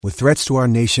With threats to our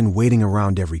nation waiting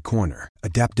around every corner,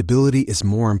 adaptability is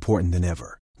more important than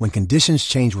ever. When conditions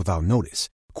change without notice,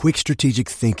 quick strategic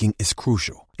thinking is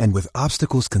crucial. And with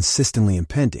obstacles consistently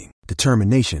impending,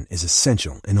 determination is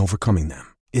essential in overcoming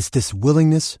them. It's this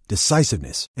willingness,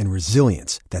 decisiveness, and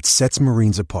resilience that sets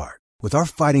Marines apart. With our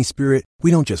fighting spirit, we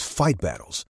don't just fight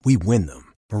battles, we win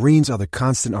them. Marines are the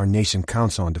constant our nation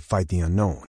counts on to fight the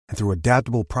unknown. And through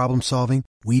adaptable problem solving,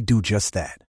 we do just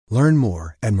that. Learn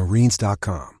more at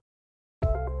marines.com.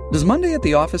 Does Monday at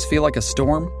the office feel like a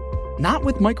storm? Not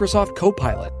with Microsoft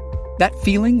Copilot. That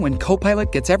feeling when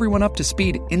Copilot gets everyone up to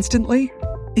speed instantly?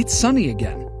 It's sunny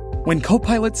again. When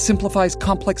Copilot simplifies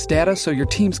complex data so your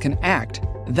teams can act,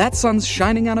 that sun's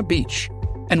shining on a beach.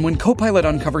 And when Copilot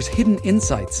uncovers hidden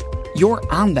insights, you're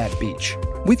on that beach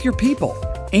with your people,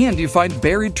 and you find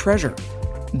buried treasure.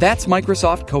 That's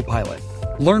Microsoft Copilot.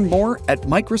 Learn more at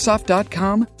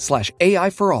Microsoft.com/AI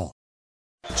for all.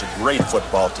 It's a great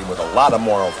football team with a lot of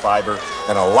moral fiber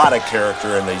and a lot of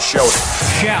character, and they showed it.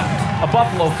 Shout, a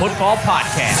Buffalo football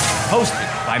podcast, hosted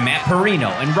by Matt Perino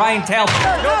and Ryan Talbot.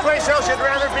 No place else you'd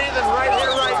rather be than right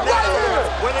here, right now.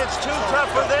 When it's too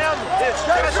tough for them, it's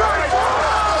just right.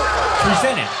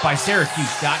 Presented by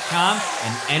Syracuse.com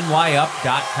and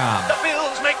NYUp.com. The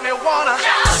Bills make me wanna.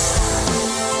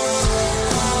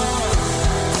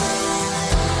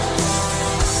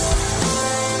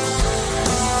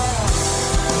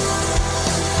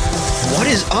 What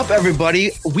is up,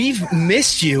 everybody? We've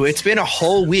missed you. It's been a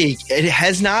whole week. It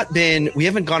has not been, we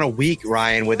haven't gone a week,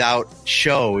 Ryan, without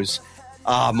shows,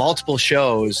 multiple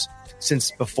shows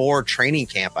since before training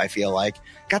camp, I feel like.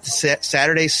 Got to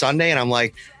Saturday, Sunday, and I'm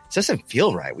like, this doesn't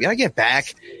feel right. We got to get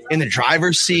back in the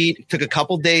driver's seat. Took a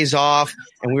couple days off,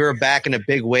 and we were back in a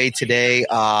big way today.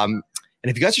 And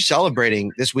if you guys are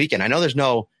celebrating this weekend, I know there's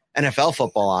no NFL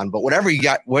football on, but whatever you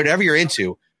got, whatever you're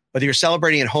into, whether you're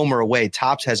celebrating at home or away,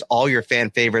 Topps has all your fan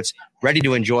favorites ready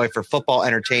to enjoy for football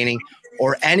entertaining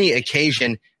or any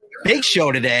occasion. Big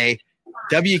show today.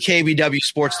 WKBW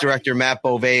Sports Director Matt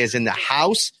Bove is in the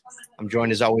house. I'm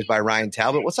joined as always by Ryan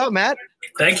Talbot. What's up, Matt?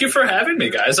 Thank you for having me,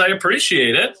 guys. I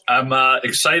appreciate it. I'm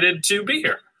excited to be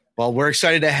here. Well, we're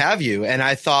excited to have you. And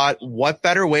I thought, what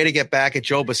better way to get back at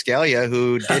Joe Buscaglia,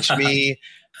 who ditched me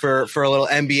for a little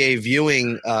NBA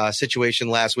viewing situation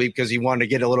last week because he wanted to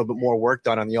get a little bit more work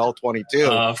done on the All-22.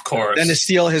 Of course. Then to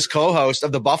steal his co-host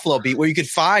of the Buffalo Beat, where you could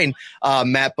find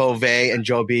Matt Bove and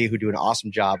Joe B, who do an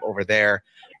awesome job over there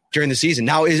during the season.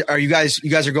 Now, you guys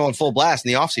are going full blast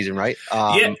in the offseason, right?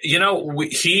 Yeah,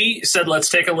 he said, let's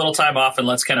take a little time off and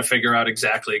let's kind of figure out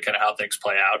exactly kind of how things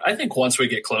play out. I think once we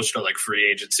get closer to like free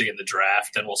agency and the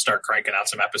draft, and we'll start cranking out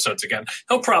some episodes again.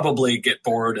 He'll probably get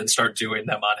bored and start doing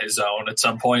them on his own at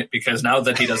some point, because now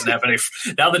that he doesn't have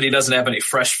any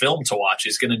fresh film to watch,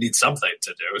 he's going to need something to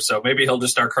do. So maybe he'll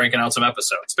just start cranking out some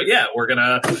episodes. But yeah, we're going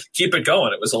to keep it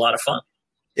going. It was a lot of fun.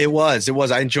 It was.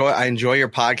 I enjoy your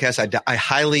podcast. I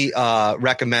highly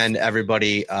recommend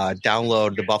everybody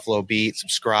download the Buffalo Beat,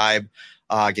 subscribe,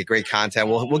 get great content.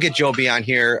 We'll get Joe B on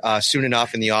here soon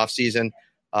enough in the off season.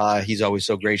 He's always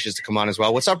so gracious to come on as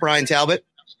well. What's up, Brian Talbot?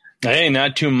 Hey,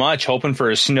 not too much. Hoping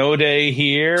for a snow day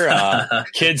here.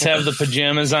 Kids have the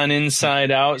pajamas on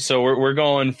inside out, so we're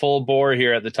going full bore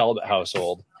here at the Talbot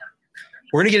household.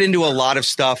 We're going to get into a lot of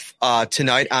stuff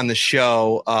tonight on the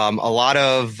show, a lot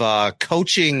of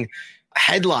coaching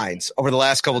headlines over the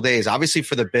last couple of days. Obviously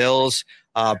for the Bills,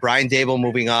 Brian Daboll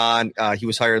moving on. He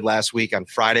was hired last week on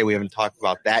Friday. We haven't talked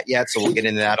about that yet, so we'll get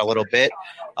into that a little bit.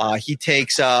 He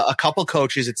takes a couple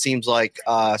coaches, it seems like,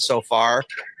 so far.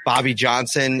 Bobby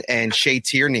Johnson and Shea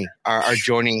Tierney are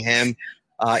joining him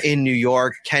in New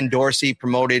York. Ken Dorsey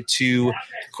promoted to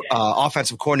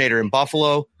offensive coordinator in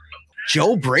Buffalo.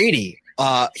 Joe Brady,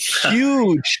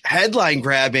 huge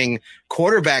headline-grabbing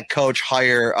quarterback coach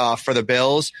hire for the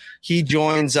Bills. He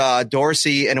joins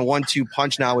Dorsey in a 1-2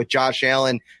 punch now with Josh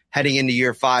Allen heading into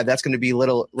year 5. That's going to be a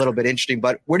little bit interesting.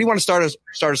 But where do you want to start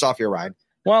us off here, Ryan?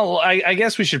 Well, I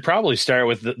guess we should probably start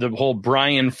with the whole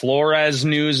Brian Flores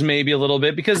news maybe a little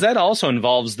bit, because that also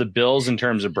involves the Bills in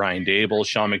terms of Brian Daboll,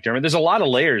 Sean McDermott. There's a lot of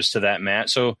layers to that, Matt.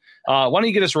 So why don't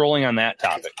you get us rolling on that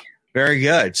topic? Very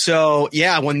good. So,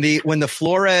 yeah, when the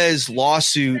Flores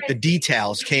lawsuit, the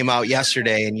details came out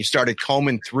yesterday and you started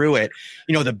combing through it,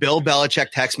 the Bill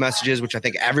Belichick text messages, which I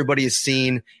think everybody has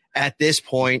seen at this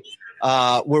point,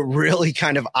 were really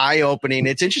kind of eye-opening.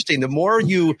 It's interesting. The more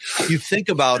you think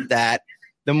about that,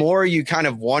 the more you kind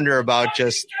of wonder about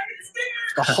just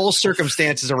the whole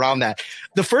circumstances around that.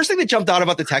 The first thing that jumped out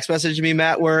about the text message to me,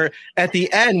 Matt, were at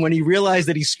the end when he realized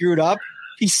that he screwed up,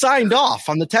 he signed off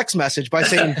on the text message by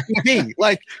saying BB.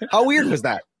 Like, how weird was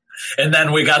that? And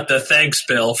then we got the thanks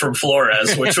bill from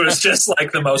Flores, which was just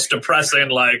like the most depressing,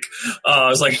 like, it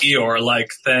was like Eeyore, like,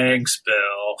 thanks,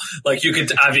 Bill. Like, you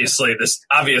could, obviously this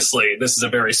is a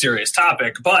very serious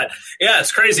topic, but yeah,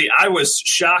 it's crazy. I was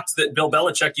shocked that Bill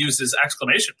Belichick uses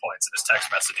exclamation points in his text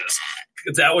messages.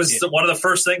 That was one of the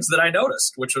first things that I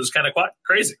noticed, which was kind of quite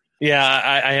crazy. Yeah,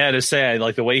 I had to say,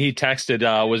 like, the way he texted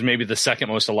was maybe the second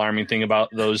most alarming thing about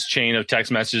those chain of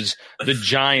text messages. The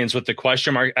Giants with the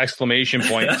question mark exclamation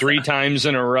point 3 times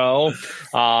in a row.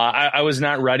 I was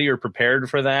not ready or prepared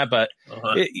for that, but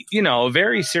a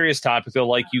very serious topic, though,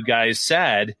 like you guys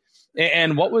said.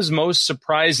 And what was most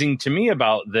surprising to me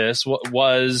about this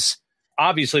was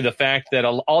obviously the fact that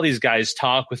all these guys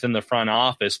talk within the front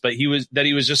office, but he was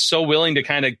just so willing to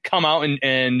kind of come out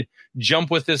and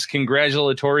jump with this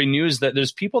congratulatory news that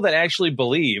there's people that actually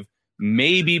believe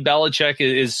maybe Belichick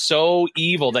is so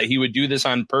evil that he would do this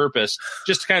on purpose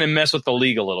just to kind of mess with the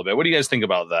league a little bit. What do you guys think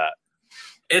about that?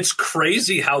 It's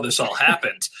crazy how this all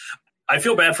happened. I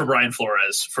feel bad for Brian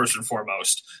Flores, first and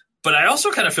foremost. But I also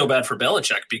kind of feel bad for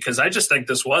Belichick because I just think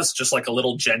this was just like a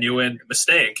little genuine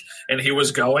mistake. And he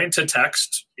was going to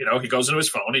text, he goes into his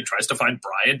phone, he tries to find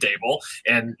Brian Daboll,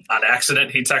 and on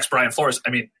accident, he texts Brian Flores. I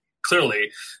mean,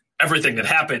 clearly everything that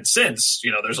happened since,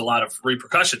 there's a lot of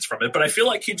repercussions from it, but I feel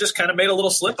like he just kind of made a little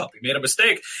slip up. He made a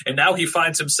mistake, and now he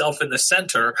finds himself in the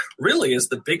center, really is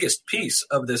the biggest piece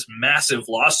of this massive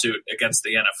lawsuit against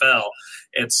the NFL.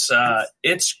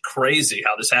 It's crazy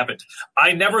how this happened.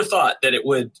 I never thought that it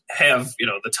would have,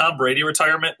 the Tom Brady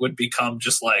retirement would become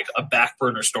just like a back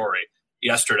burner story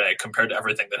yesterday compared to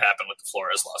everything that happened with the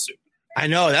Flores lawsuit. I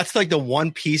know that's like the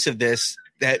one piece of this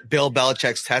that Bill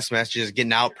Belichick's text messages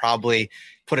getting out probably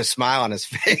put a smile on his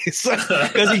face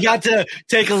because he got to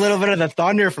take a little bit of the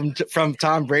thunder from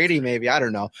Tom Brady. Maybe, I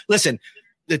don't know. Listen,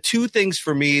 the two things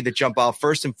for me that jump out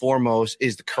first and foremost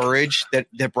is the courage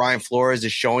that Brian Flores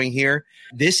is showing here.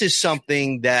 This is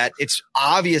something that it's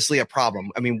obviously a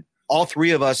problem. I mean, all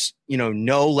three of us,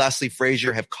 know Leslie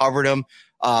Frazier, have covered him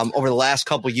over the last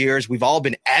couple of years. We've all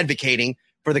been advocating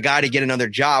for the guy to get another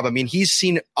job. I mean, he's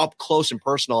seen up close and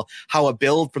personal how a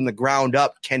build from the ground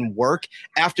up can work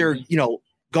after,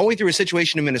 going through a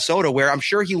situation in Minnesota where I'm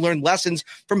sure he learned lessons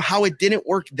from how it didn't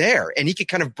work there. And he could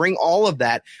kind of bring all of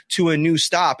that to a new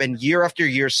stop. And year after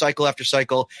year, cycle after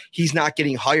cycle, he's not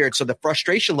getting hired. So the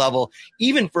frustration level,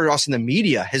 even for us in the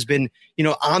media, has been,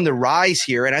 on the rise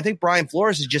here. And I think Brian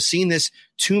Flores has just seen this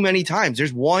too many times.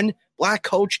 There's one black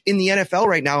coach in the NFL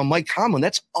right now, and Mike Tomlin.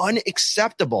 That's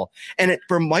unacceptable. And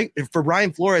for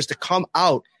Brian Flores to come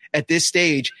out at this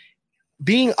stage,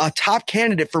 being a top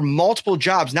candidate for multiple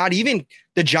jobs, not even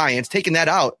the Giants, taking that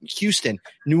out, Houston,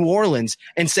 New Orleans,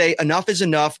 and say enough is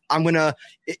enough. I'm going to,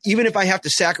 even if I have to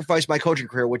sacrifice my coaching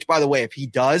career, which, by the way, if he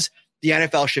does, the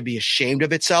NFL should be ashamed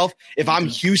of itself. If I'm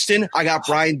Houston, I got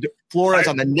Brian Flores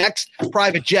on the next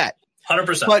private jet.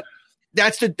 100%. But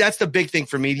that's the big thing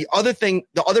for me. The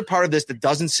other part of this that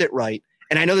doesn't sit right,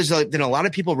 and I know there's been a lot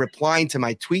of people replying to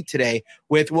my tweet today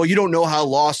with, well, you don't know how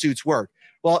lawsuits work.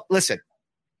 Well, listen,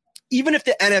 even if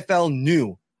the NFL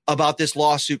knew about this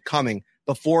lawsuit coming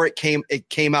before it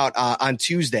came out on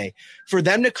Tuesday, for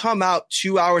them to come out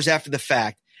 2 hours after the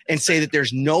fact and say that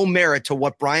there's no merit to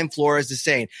what Brian Flores is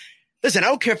saying. Listen, I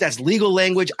don't care if that's legal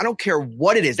language. I don't care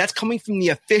what it is. That's coming from the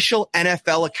official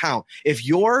NFL account. If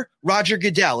you're Roger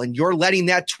Goodell and you're letting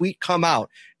that tweet come out,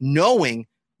 knowing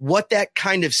what that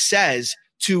kind of says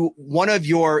to one of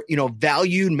your,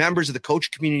 valued members of the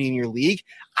coach community in your league,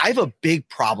 I have a big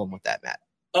problem with that, Matt.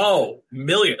 Oh,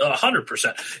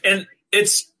 100%. And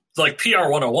it's like PR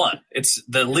 101. It's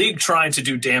the league trying to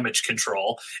do damage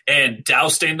control and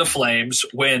dousing the flames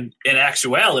when in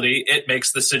actuality, it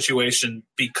makes the situation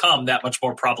become that much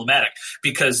more problematic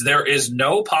because there is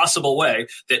no possible way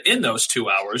that in those 2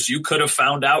 hours you could have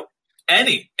found out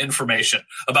any information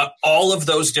about all of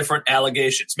those different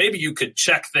allegations. Maybe you could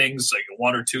check things like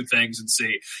one or two things and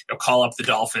see, call up the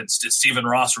Dolphins. Did Stephen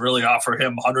Ross really offer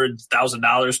him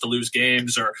 $100,000 to lose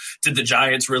games? Or did the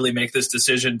Giants really make this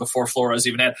decision before Flores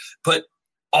even had? But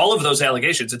all of those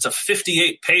allegations, it's a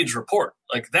 58-page report.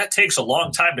 Like that takes a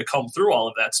long time to comb through all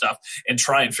of that stuff and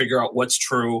try and figure out what's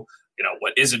true,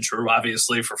 what isn't true.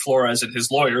 Obviously for Flores and his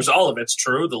lawyers, all of it's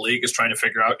true. The league is trying to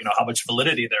figure out, how much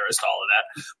validity there is to all of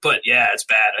that. But yeah, it's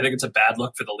bad. I think it's a bad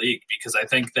look for the league because I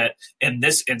think that in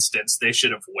this instance, they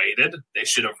should have waited. They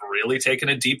should have really taken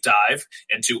a deep dive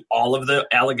into all of the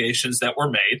allegations that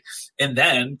were made and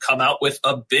then come out with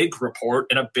a big report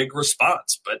and a big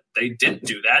response. But they didn't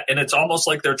do that. And it's almost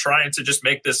like they're trying to just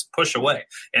make this push away.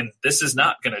 And this is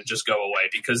not going to just go away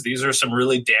because these are some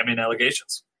really damning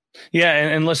allegations. Yeah,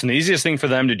 and listen, the easiest thing for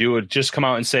them to do would just come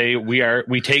out and say,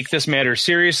 we take this matter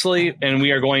seriously and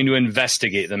we are going to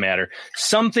investigate the matter.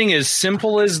 Something as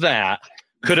simple as that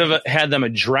could have had them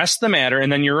address the matter.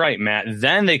 And then you're right, Matt.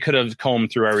 Then they could have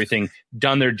combed through everything,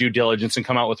 done their due diligence, and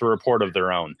come out with a report of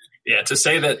their own. Yeah, to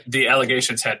say that the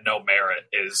allegations had no merit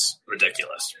is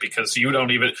ridiculous because you don't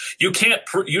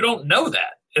know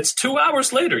that. It's 2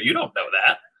 hours later. You don't know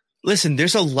that. Listen,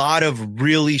 there's a lot of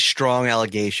really strong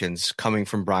allegations coming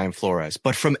from Brian Flores,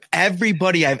 but from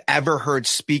everybody I've ever heard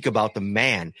speak about the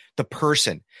man, the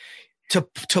person, to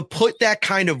put that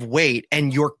kind of weight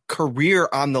and your career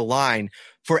on the line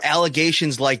for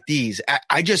allegations like these,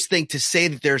 I just think to say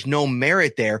that there's no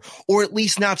merit there, or at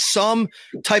least not some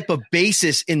type of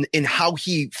basis in how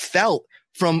he felt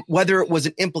from whether it was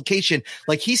an implication,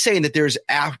 like he's saying that there's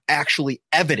actually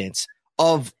evidence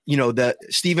of, the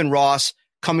Stephen Ross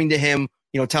coming to him,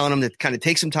 telling him to kind of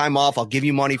take some time off. I'll give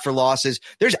you money for losses.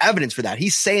 There's evidence for that.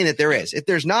 He's saying that there is. If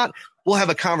there's not, we'll have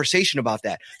a conversation about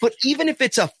that. But even if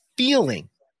it's a feeling,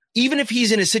 even if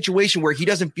he's in a situation where he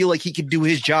doesn't feel like he could do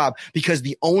his job because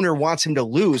the owner wants him to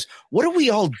lose, what are we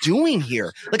all doing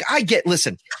here? Like, I get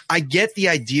the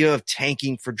idea of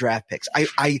tanking for draft picks.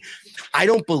 I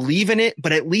don't believe in it,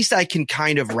 but at least I can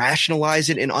kind of rationalize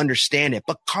it and understand it.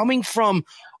 But coming from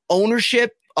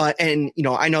ownership, and,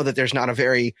 I know that there's not a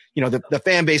very, the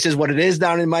fan base is what it is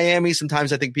down in Miami.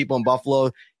 Sometimes I think people in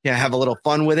Buffalo have a little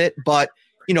fun with it. But,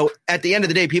 at the end of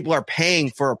the day, people are paying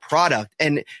for a product,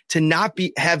 and to not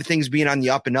have things being on the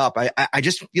up and up, I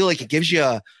just feel like it gives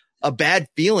you a bad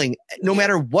feeling no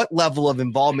matter what level of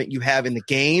involvement you have in the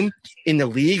game, in the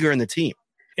league, or in the team.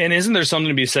 And isn't there something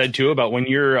to be said, too, about when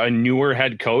you're a newer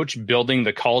head coach building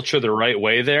the culture the right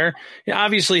way there?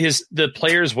 Obviously, the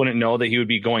players wouldn't know that he would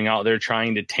be going out there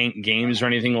trying to tank games or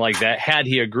anything like that had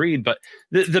he agreed. But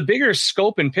the bigger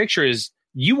scope and picture is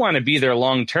you want to be there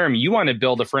long term. You want to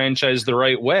build a franchise the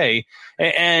right way.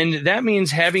 And that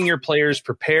means having your players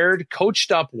prepared,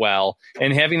 coached up well,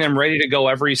 and having them ready to go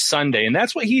every Sunday. And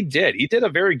that's what he did. He did a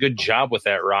very good job with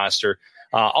that roster.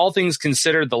 All things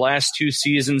considered, the last 2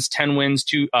 seasons, 10 wins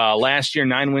last year,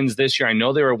 9 wins this year. I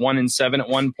know they were 1-7 at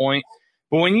one point.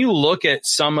 But when you look at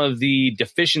some of the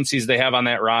deficiencies they have on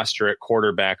that roster at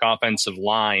quarterback, offensive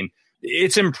line,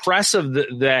 it's impressive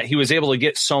that he was able to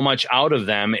get so much out of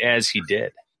them as he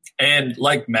did. And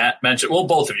like Matt mentioned, well,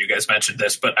 both of you guys mentioned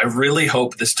this, but I really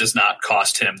hope this does not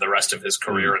cost him the rest of his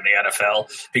career in the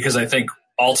NFL, because I think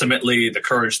ultimately the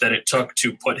courage that it took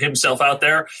to put himself out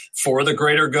there for the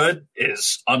greater good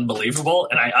is unbelievable.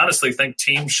 And I honestly think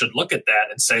teams should look at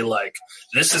that and say, like,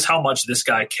 this is how much this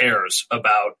guy cares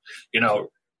about,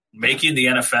 making the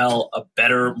NFL a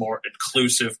better, more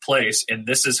inclusive place. And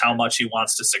this is how much he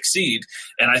wants to succeed.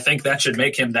 And I think that should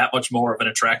make him that much more of an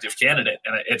attractive candidate.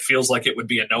 And it feels like it would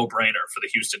be a no-brainer for the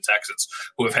Houston Texans,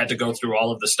 who have had to go through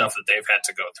all of the stuff that they've had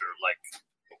to go through. Like,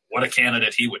 what a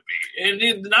candidate he would be.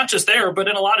 And not just there, but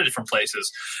in a lot of different places.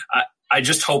 I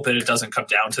just hope that it doesn't come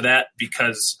down to that,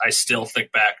 because I still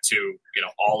think back to,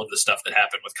 all of the stuff that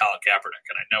happened with Colin Kaepernick.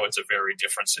 And I know it's a very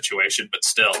different situation, but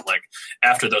still, like,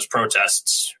 after those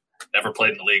protests, never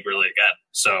played in the league really again.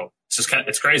 So it's just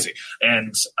it's crazy.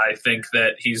 And I think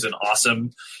that he's an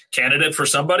awesome candidate for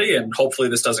somebody, and hopefully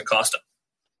this doesn't cost him.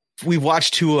 We've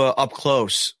watched Tua up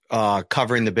close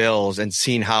covering the Bills and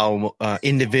seen how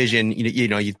in division,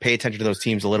 you pay attention to those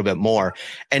teams a little bit more.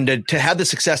 And to have the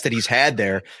success that he's had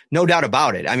there, no doubt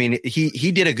about it. I mean,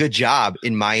 he did a good job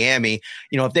in Miami.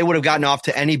 If they would have gotten off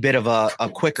to any bit of a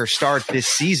quicker start this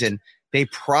season, they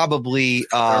probably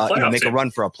make a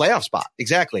run for a playoff spot.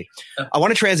 Exactly. I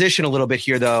want to transition a little bit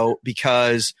here, though,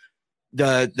 because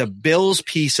the Bills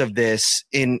piece of this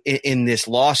in this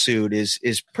lawsuit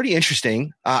is pretty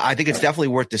interesting. I think it's definitely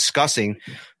worth discussing.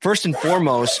 First and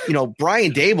foremost,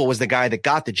 Brian Daboll was the guy that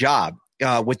got the job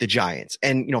with the Giants,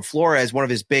 and Flores, one of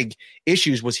his big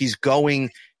issues was he's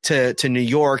going to New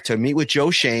York to meet with Joe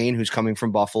Shane, who's coming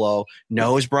from Buffalo,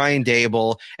 knows Brian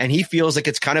Daboll, and he feels like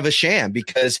it's kind of a sham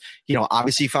because,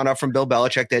 obviously he found out from Bill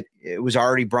Belichick that it was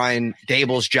already Brian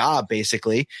Daboll's job,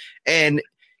 basically. And,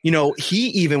 he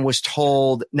even was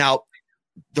told. Now,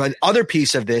 the other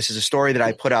piece of this is a story that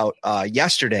I put out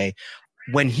yesterday.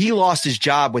 When he lost his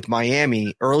job with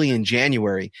Miami early in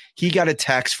January, he got a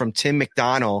text from Tim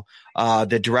McDonald,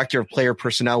 the director of player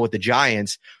personnel with the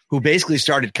Giants, who basically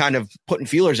started kind of putting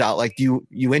feelers out, like, you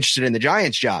interested in the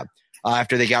Giants job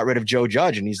after they got rid of Joe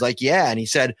Judge? And he's like, yeah. And he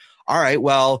said, all right,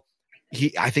 well,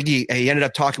 I think he ended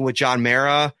up talking with John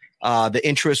Mara. The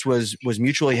interest was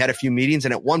mutual. He had a few meetings.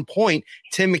 And at one point,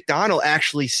 Tim McDonald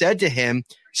actually said to him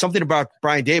something about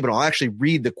Brian Daboll. I'll actually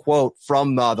read the quote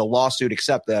from the lawsuit,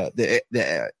 except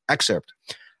the excerpt.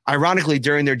 Ironically,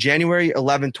 during their January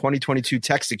 11, 2022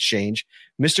 text exchange,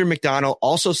 Mr. McDonald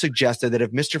also suggested that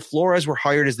if Mr. Flores were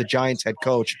hired as the Giants head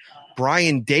coach,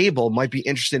 Brian Daboll might be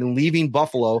interested in leaving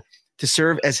Buffalo to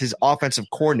serve as his offensive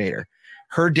coordinator.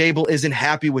 Heard Daboll isn't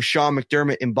happy with Sean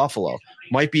McDermott in Buffalo.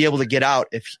 Might be able to get out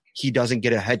if he doesn't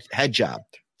get a head job.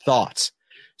 Thoughts?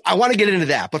 I want to get into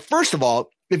that. But first of all,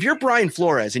 if you're Brian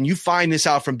Flores and you find this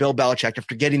out from Bill Belichick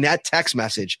after getting that text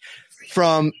message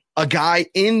from a guy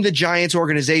in the Giants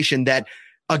organization that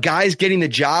a guy's getting the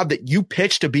job that you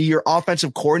pitched to be your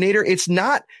offensive coordinator, it's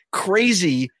not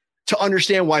crazy to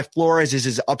understand why Flores is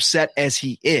as upset as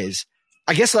he is.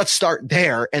 I guess let's start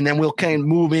there, and then we'll kind of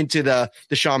move into the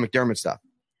Sean McDermott stuff.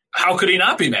 How could he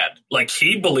not be mad? Like,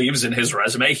 he believes in his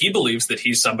resume. He believes that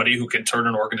he's somebody who can turn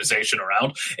an organization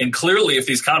around. And clearly, if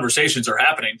these conversations are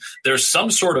happening, there's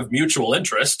some sort of mutual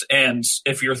interest. And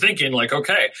if you're thinking like,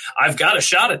 okay, I've got a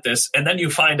shot at this, and then you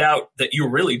find out that you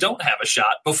really don't have a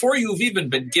shot before you've even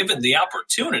been given the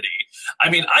opportunity. I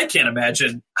mean, I can't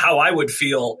imagine how I would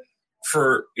feel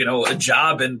for, a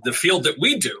job in the field that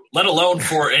we do, let alone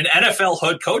for an NFL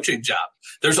head coaching job.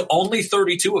 There's only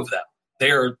 32 of them.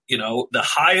 They're, the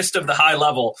highest of the high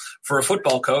level for a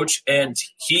football coach. And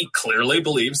he clearly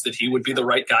believes that he would be the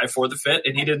right guy for the fit.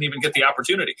 And he didn't even get the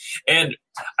opportunity. And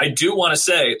I do want to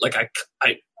say, like,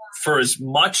 I for as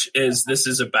much as this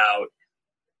is about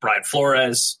Brian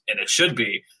Flores, and it should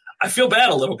be, I feel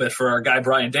bad a little bit for our guy,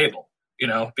 Brian Daboll,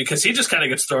 because he just kind of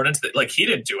gets thrown into like, he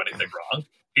didn't do anything wrong.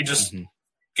 He just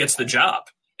gets the job.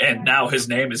 And now his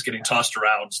name is getting tossed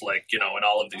around like, in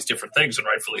all of these different things, and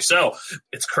rightfully so.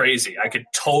 It's crazy. I could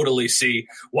totally see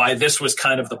why this was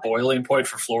kind of the boiling point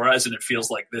for Flores, and it feels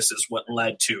like this is what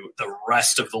led to the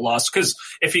rest of the loss. Because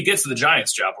if he gets the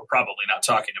Giants job, we're probably not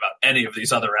talking about any of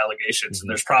these other allegations, and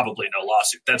there's probably no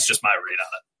lawsuit. That's just my read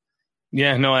on it.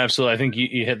 Yeah, no, absolutely. I think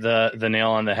you hit the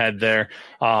nail on the head there.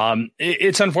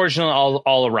 It's unfortunate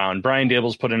all around. Brian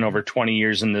Daboll's put in over 20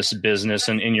 years in this business,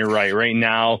 and you're right. Right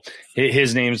now,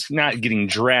 his name's not getting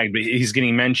dragged, but he's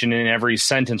getting mentioned in every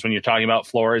sentence when you're talking about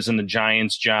Flores and the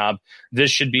Giants job. This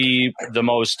should be the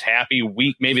most happy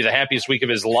week, maybe the happiest week of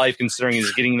his life, considering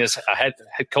he's getting this head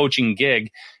coaching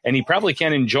gig, and he probably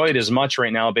can't enjoy it as much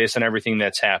right now based on everything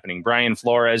that's happening. Brian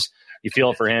Flores, you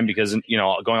feel it for him because,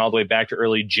 going all the way back to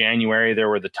early January, there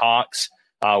were the talks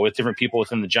with different people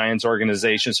within the Giants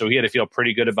organization. So he had to feel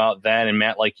pretty good about that. And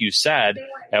Matt, like you said,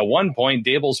 at one point,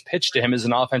 Daboll's pitched to him as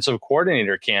an offensive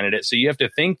coordinator candidate. So you have to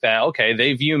think that, okay,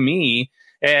 they view me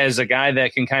as a guy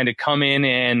that can kind of come in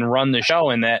and run the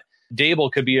show, and that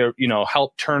Daboll could be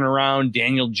help turn around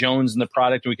Daniel Jones in the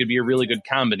product. And we could be a really good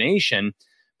combination.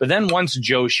 But then once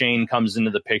Joe Schoen comes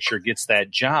into the picture, gets that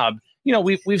job,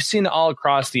 we've seen it all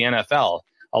across the NFL.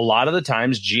 A lot of the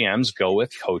times GMs go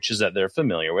with coaches that they're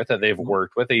familiar with, that they've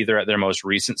worked with, either at their most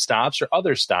recent stops or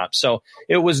other stops. So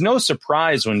it was no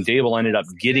surprise when Daboll ended up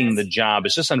getting the job.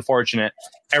 It's just unfortunate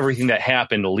everything that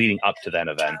happened leading up to that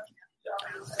event.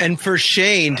 And for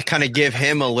Shane to kind of give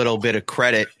him a little bit of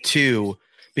credit too,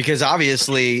 because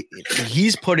obviously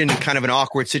he's put in kind of an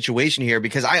awkward situation here,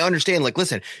 because I understand, like,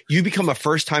 listen, you become a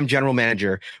first-time general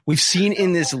manager. We've seen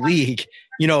in this league,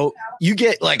 you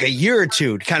get like a year or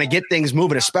two to kind of get things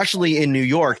moving, especially in New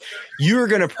York. You're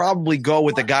going to probably go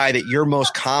with the guy that you're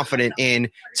most confident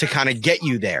in to kind of get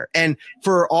you there. And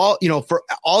for all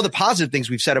the positive things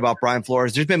we've said about Brian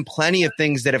Flores, there's been plenty of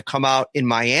things that have come out in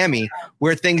Miami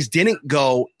where things didn't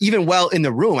go even well in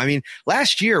the room. I mean,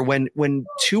 last year when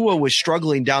Tua was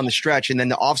struggling down the stretch and then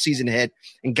the offseason hit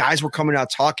and guys were coming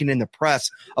out talking in the press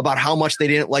about how much they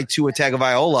didn't like Tua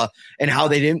Tagovailoa and how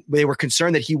they were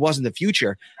concerned that he wasn't the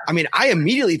future. I mean, I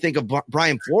immediately think of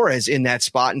Brian Flores in that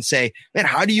spot and say, man,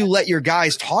 how do you let your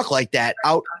guys talk like that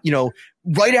out,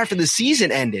 right after the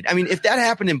season ended? I mean, if that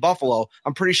happened in Buffalo,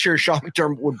 I'm pretty sure Sean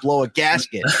McDermott would blow a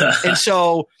gasket. And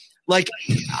so,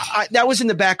 that was in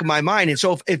the back of my mind. And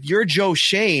so if you're Joe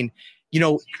Schoen,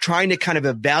 trying to kind of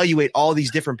evaluate all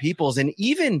these different peoples, and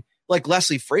even like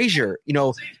Leslie Frazier,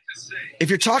 if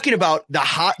you're talking about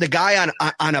the guy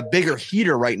on a bigger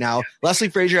heater right now, Leslie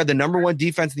Frazier had the #1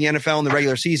 defense in the NFL in the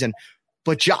regular season,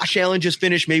 but Josh Allen just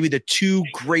finished maybe the 2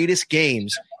 greatest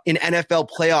games in NFL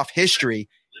playoff history.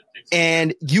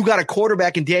 And you got a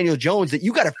quarterback in Daniel Jones that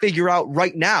you got to figure out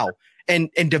right now and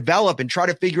develop and try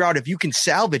to figure out if you can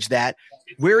salvage that.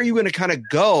 Where are you going to kind of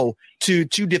go to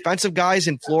 2 defensive guys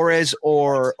in Flores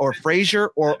or Frazier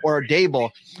or Daboll?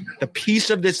 The piece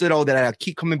of this that I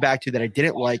keep coming back to that I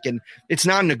didn't like, and it's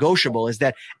non-negotiable, is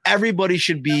that everybody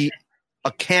should be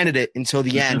a candidate until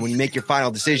the end when you make your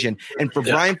final decision. And for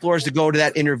Brian Flores to go to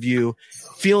that interview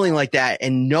feeling like that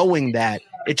and knowing that,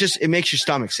 it makes your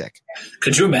stomach sick.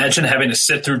 Could you imagine having to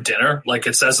sit through dinner? Like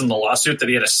it says in the lawsuit that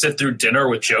he had to sit through dinner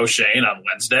with Joe Schoen on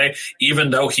Wednesday,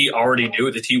 even though he already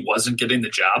knew that he wasn't getting the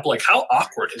job. Like, how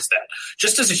awkward is that?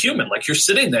 Just as a human, like, you're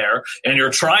sitting there and you're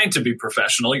trying to be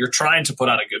professional. You're trying to put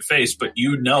on a good face, but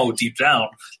you know deep down,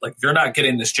 like, you're not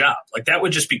getting this job. Like, that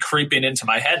would just be creeping into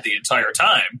my head the entire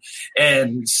time.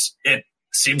 And it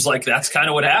seems like that's kind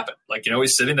of what happened. Like, you know,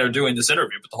 he's sitting there doing this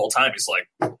interview, but the whole time he's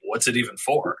like, what's it even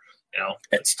for? You know,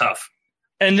 it's tough.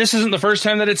 And this isn't the first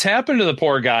time that it's happened to the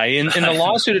poor guy. In the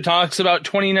lawsuit, it talks about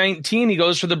 2019. He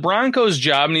goes for the Broncos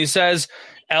job and he says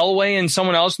Elway and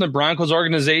someone else in the Broncos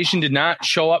organization did not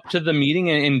show up to the meeting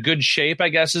in good shape, I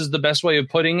guess is the best way of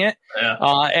putting it. Yeah.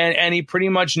 And he pretty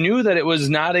much knew that it was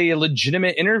not a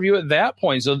legitimate interview at that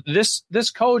point. So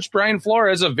this coach, Brian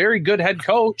Flores, a very good head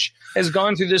coach, has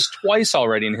gone through this twice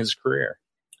already in his career.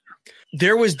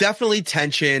 There was definitely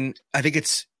tension. I think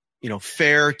it's,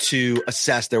 fair to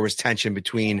assess there was tension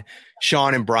between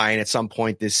Sean and Brian at some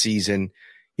point this season,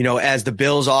 as the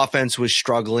Bills offense was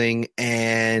struggling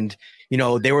and,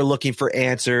 they were looking for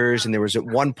answers. And there was at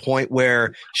one point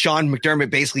where Sean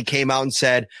McDermott basically came out and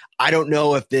said, I don't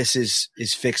know if this is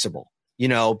fixable,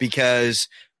 because,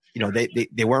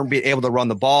 they weren't able to run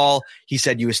the ball. He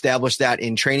said you established that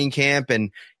in training camp.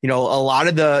 And, a lot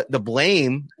of the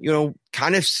blame,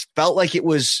 kind of felt like it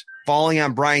was falling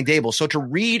on Brian Daboll. So to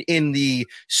read in the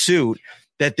suit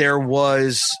that there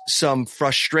was some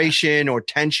frustration or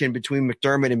tension between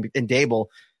McDermott and Daboll,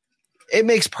 it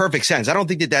makes perfect sense. I don't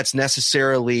think that that's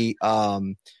necessarily,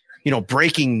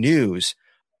 breaking news.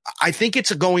 I think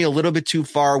it's going a little bit too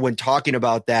far when talking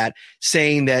about that,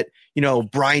 saying that,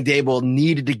 Brian Daboll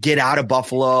needed to get out of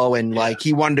Buffalo and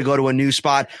he wanted to go to a new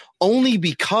spot only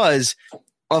because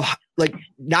of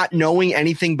not knowing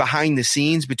anything behind the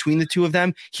scenes between the two of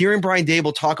them. Hearing Brian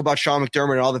Daboll talk about Sean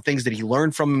McDermott and all the things that he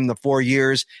learned from him in the 4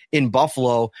 years in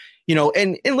Buffalo,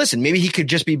 and listen, maybe he could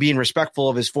just be being respectful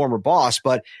of his former boss,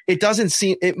 but it doesn't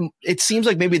seem, it seems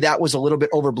like maybe that was a little bit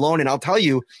overblown. And I'll tell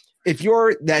you, if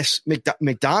you're this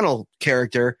McDonald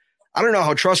character, I don't know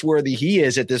how trustworthy he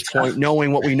is at this point,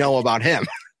 knowing what we know about him.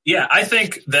 Yeah, I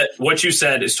think that what you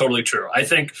said is totally true. I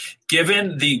think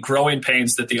given the growing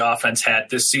pains that the offense had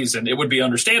this season, it would be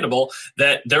understandable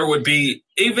that there would be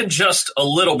even just a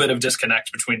little bit of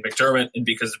disconnect between McDermott and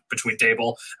between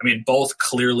Daboll. I mean, both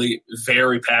clearly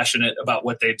very passionate about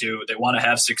what they do. They want to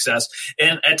have success.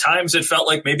 And at times it felt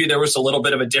like maybe there was a little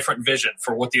bit of a different vision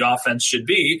for what the offense should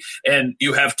be. And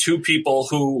you have two people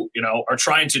who, are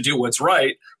trying to do what's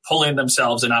right, pulling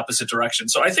themselves in opposite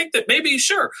directions. So I think that maybe,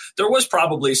 sure, there was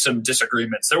probably some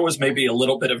disagreements. There was maybe a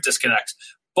little bit of disconnect.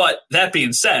 But that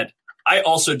being said, I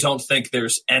also don't think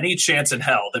there's any chance in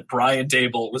hell that Brian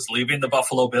Daboll was leaving the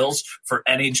Buffalo Bills for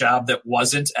any job that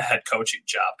wasn't a head coaching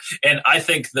job. And I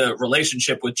think the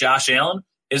relationship with Josh Allen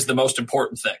is the most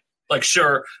important thing. Like,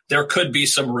 sure, there could be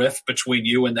some rift between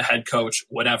you and the head coach,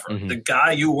 whatever. Mm-hmm. The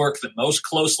guy you work the most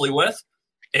closely with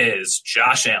is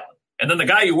Josh Allen. And then the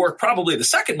guy you work probably the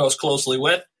second most closely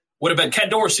with would have been Ken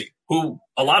Dorsey, who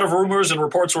a lot of rumors and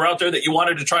reports were out there that you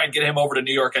wanted to try and get him over to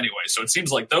New York anyway. So it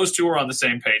seems like those two are on the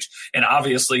same page. And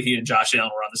obviously he and Josh Allen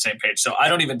were on the same page. So I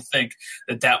don't even think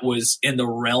that was in the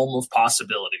realm of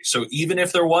possibility. So even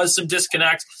if there was some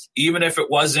disconnect, even if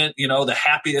it wasn't, the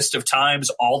happiest of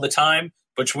times all the time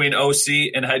between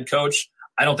OC and head coach,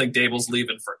 I don't think Daboll's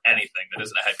leaving for anything that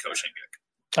isn't a head coaching gig.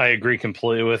 I agree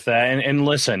completely with that. And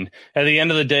listen, at the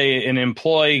end of the day, an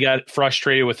employee got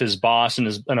frustrated with his boss and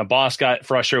a boss got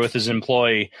frustrated with his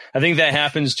employee. I think that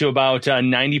happens to about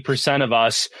 90% of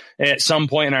us at some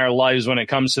point in our lives when it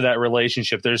comes to that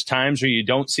relationship. There's times where you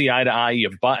don't see eye to eye, you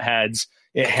butt heads.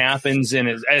 It happens, and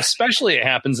especially it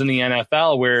happens in the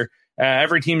NFL where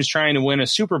every team is trying to win a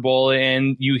Super Bowl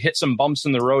and you hit some bumps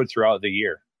in the road throughout the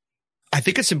year. I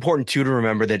think it's important, too, to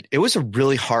remember that it was a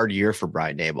really hard year for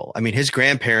Brian Daboll. I mean, his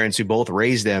grandparents, who both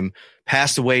raised him,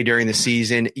 passed away during the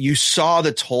season. You saw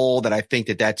the toll that I think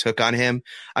that took on him.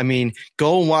 I mean,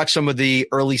 go and watch some of the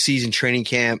early season training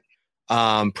camp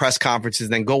press conferences,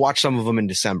 then go watch some of them in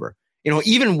December.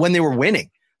 Even when they were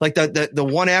winning, like the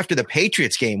one after the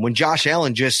Patriots game when Josh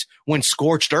Allen just went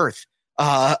scorched earth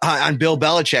on Bill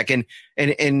Belichick.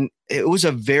 And it was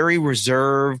a very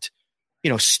reserved,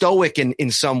 stoic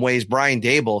in some ways, Brian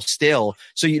Daboll still.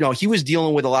 So, he was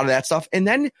dealing with a lot of that stuff. And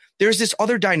then there's this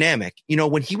other dynamic,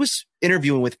 when he was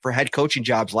interviewing for head coaching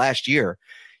jobs last year,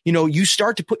 you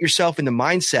start to put yourself in the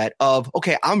mindset of,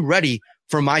 okay, I'm ready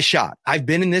for my shot. I've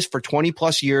been in this for 20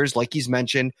 plus years. Like he's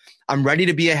mentioned, I'm ready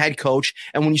to be a head coach.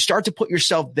 And when you start to put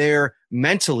yourself there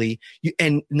mentally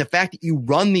and the fact that you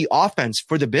run the offense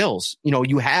for the Bills,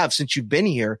 you have since you've been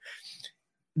here,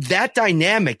 that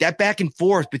dynamic, that back and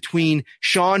forth between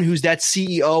Sean, who's that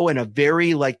CEO and a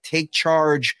very like take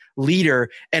charge leader,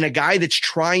 and a guy that's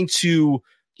trying to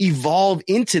evolve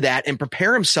into that and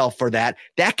prepare himself for that,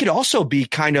 that could also be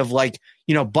kind of like,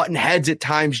 button heads at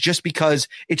times, just because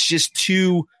it's just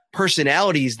two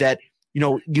personalities that,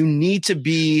 you need to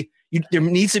be, there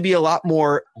needs to be a lot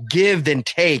more give than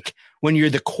take when you're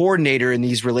the coordinator in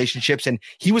these relationships. And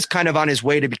he was kind of on his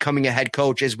way to becoming a head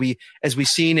coach, as we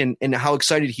seen, and how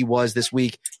excited he was this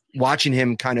week watching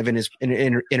him kind of in his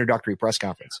introductory press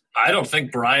conference. I don't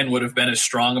think Brian would have been as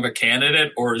strong of a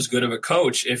candidate or as good of a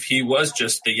coach if he was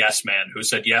just the yes man who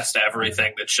said yes to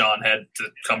everything that Sean had to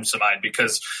come to mind,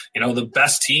 because, the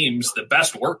best teams, the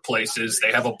best workplaces,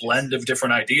 they have a blend of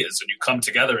different ideas, and you come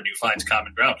together and you find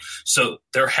common ground. So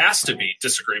there has to be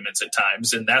disagreements at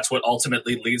times, and that's what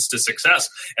ultimately leads to success.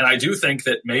 And I do think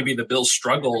that maybe the Bills'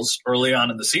 struggles early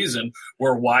on in the season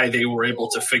were why they were able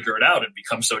to figure it out and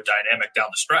become so dynamic down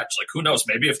the stretch. Like, who knows?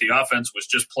 Maybe if the offense was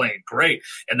just playing great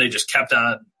and they just kept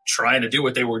on trying to do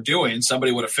what they were doing,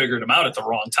 somebody would have figured them out at the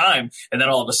wrong time. And then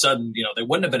all of a sudden, they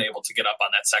wouldn't have been able to get up on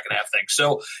that second half thing.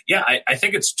 So, yeah, I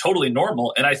think it's totally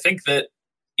normal. And I think that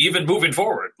even moving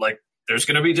forward, like, there's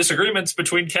going to be disagreements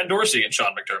between Ken Dorsey and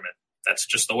Sean McDermott. That's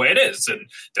just the way it is. And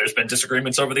there's been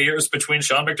disagreements over the years between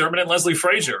Sean McDermott and Leslie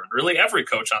Frazier, and really every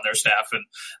coach on their staff. And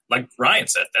like Ryan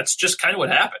said, that's just kind of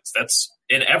what happens. That's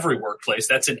in every workplace.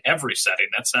 That's in every setting.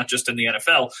 That's not just in the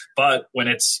NFL. But when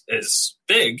it's as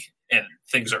big and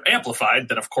things are amplified,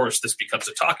 then of course this becomes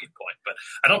a talking point. But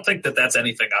I don't think that that's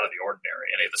anything out of the ordinary,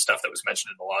 any of the stuff that was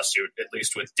mentioned in the lawsuit, at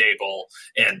least with Daboll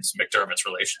and McDermott's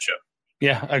relationship.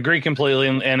 Yeah, I agree completely.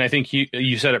 And I think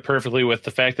you said it perfectly with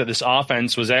the fact that this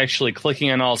offense was actually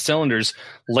clicking on all cylinders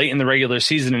late in the regular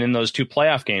season and in those two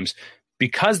playoff games,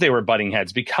 because they were butting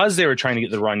heads, because they were trying to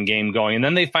get the run game going. And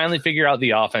then they finally figure out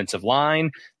the offensive line.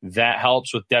 That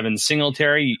helps with Devin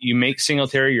Singletary. You make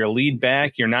Singletary your lead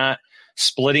back. You're not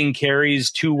splitting carries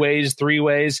 2 ways, 3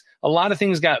 ways. A lot of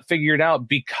things got figured out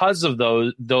because of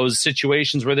those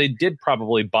situations where they did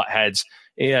probably butt heads,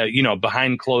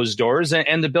 behind closed doors,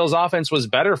 and the Bills offense was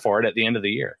better for it at the end of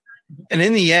the year. And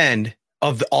in the end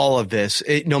of all of this,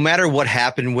 no matter what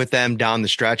happened with them down the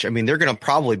stretch, I mean, they're going to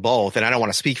probably both, and I don't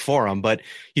want to speak for them, but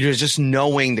just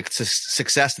knowing the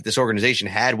success that this organization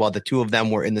had while the two of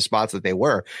them were in the spots that they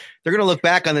were, they're going to look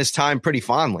back on this time pretty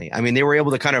fondly. I mean, they were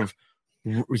able to kind of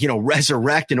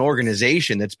resurrect an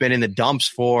organization that's been in the dumps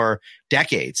for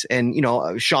decades. And,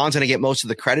 Sean's going to get most of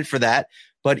the credit for that.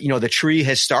 But, the tree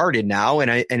has started now,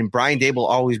 and Brian Daboll will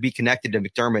always be connected to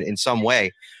McDermott in some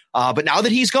way. But now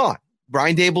that he's gone,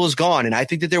 Brian Daboll is gone. And I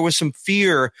think that there was some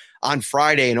fear on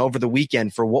Friday and over the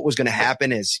weekend for what was going to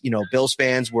happen as, Bills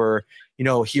fans were,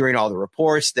 hearing all the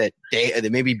reports that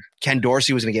maybe Ken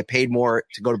Dorsey was going to get paid more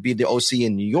to go to be the OC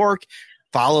in New York,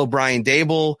 follow Brian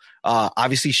Daboll.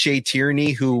 Obviously, Shea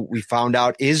Tierney, who we found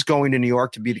out is going to New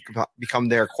York to become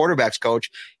their quarterbacks coach.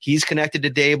 He's connected to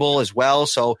Daboll as well.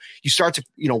 So you start to,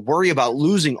 worry about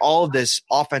losing all of this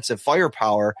offensive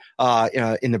firepower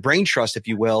in the brain trust, if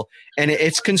you will. And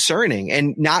it's concerning.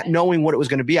 And not knowing what it was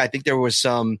going to be, I think there was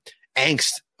some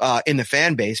angst in the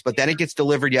fan base. But then it gets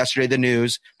delivered yesterday,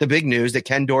 the big news that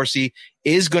Ken Dorsey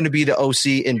is going to be the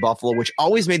OC in Buffalo, which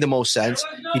always made the most sense.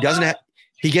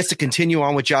 He gets to continue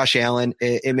on with Josh Allen.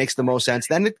 It makes the most sense.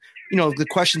 Then, the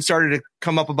question started to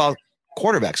come up about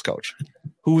quarterbacks coach.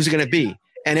 Who was it going to be?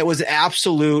 And it was an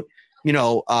absolute,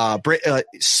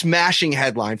 smashing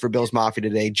headline for Bills Mafia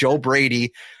today. Joe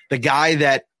Brady, the guy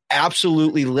that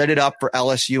absolutely lit it up for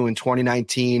LSU in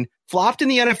 2019, flopped in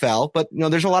the NFL, but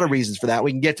there's a lot of reasons for that.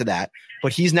 We can get to that.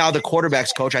 But he's now the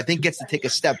quarterbacks coach. I think gets to take a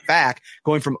step back,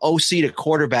 going from OC to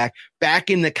quarterback,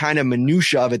 back in the kind of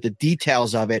minutia of it, the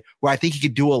details of it, where I think he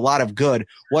could do a lot of good.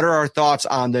 What are our thoughts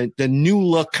on the new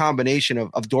look combination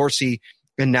of Dorsey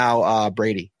and now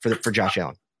Brady for Josh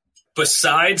Allen?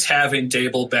 Besides having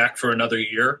Daboll back for another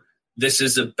year, this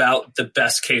is about the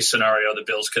best case scenario the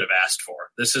Bills could have asked for.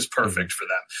 This is perfect for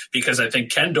them, because I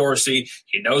think Ken Dorsey,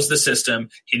 he knows the system.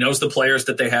 He knows the players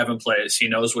that they have in place. He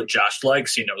knows what Josh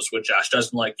likes. He knows what Josh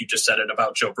doesn't like. You just said it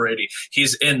about Joe Brady.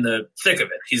 He's in the thick of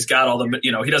it. He's got all the,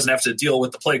 he doesn't have to deal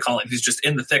with the play calling. He's just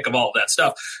in the thick of all of that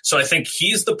stuff. So I think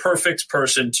he's the perfect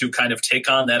person to kind of take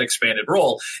on that expanded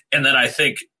role. And then I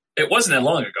think, it wasn't that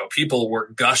long ago, people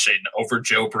were gushing over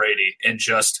Joe Brady and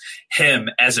just him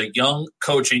as a young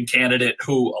coaching candidate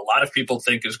who a lot of people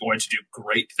think is going to do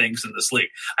great things in this league.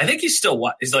 I think he's still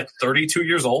he's like 32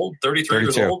 years old, 33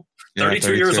 years old,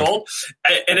 32 years old.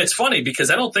 And it's funny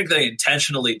because I don't think they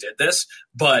intentionally did this,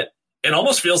 but it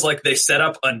almost feels like they set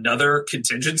up another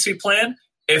contingency plan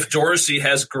if Dorsey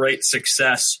has great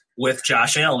success with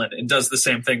Josh Allen and does the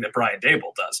same thing that Brian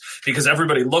Daboll does, because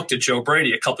everybody looked at Joe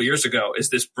Brady a couple years ago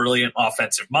as this brilliant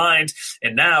offensive mind.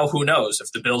 And now who knows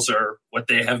if the Bills are what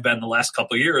they have been the last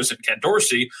couple of years, and Ken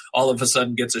Dorsey all of a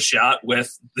sudden gets a shot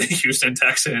with the Houston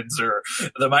Texans or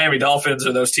the Miami Dolphins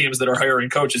or those teams that are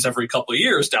hiring coaches every couple of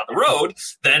years down the road,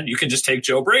 then you can just take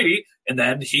Joe Brady and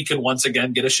then he can once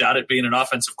again get a shot at being an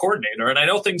offensive coordinator. And I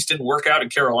know things didn't work out in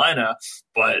Carolina,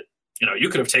 but you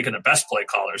could have taken the best play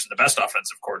callers and the best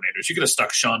offensive coordinators. You could have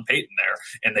stuck Sean Payton there,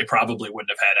 and they probably wouldn't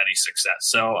have had any success.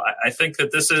 So I think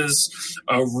that this is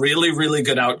a really, really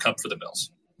good outcome for the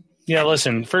Bills. Yeah,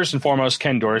 listen, first and foremost,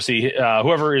 Ken Dorsey,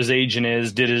 whoever his agent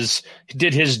is,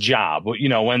 did his job.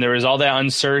 When there was all that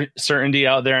uncertainty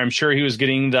out there, I'm sure he was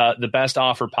getting the best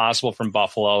offer possible from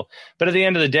Buffalo. But at the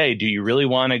end of the day, do you really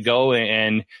want to go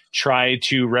and try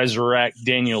to resurrect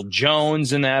Daniel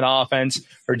Jones in that offense?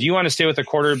 Or do you want to stay with a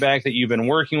quarterback that you've been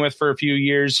working with for a few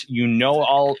years? You know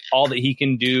all that he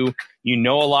can do. You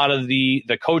know a lot of the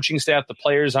coaching staff, the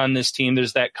players on this team.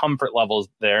 There's that comfort level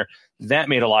there. That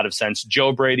made a lot of sense.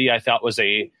 Joe Brady, I thought, was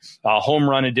a home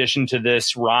run addition to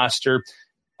this roster.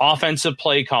 Offensive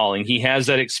play calling, he has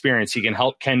that experience. He can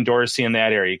help Ken Dorsey in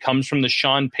that area. He comes from the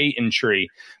Sean Payton tree,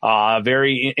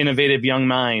 very innovative young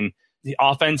mind. The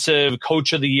Offensive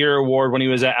Coach of the Year award when he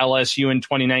was at LSU in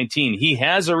 2019. He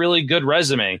has a really good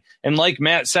resume. And like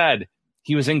Matt said,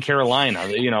 he was in Carolina.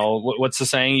 What's the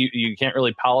saying? You can't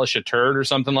really polish a turd or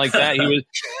something like that.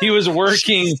 He was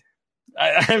working.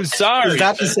 I'm sorry. Is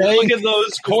that the saying? Look at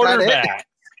those quarterbacks.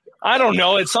 I don't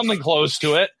know. It's something close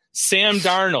to it. Sam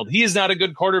Darnold. He is not a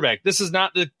good quarterback. This is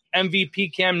not the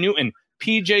MVP Cam Newton.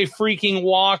 PJ freaking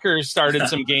Walker started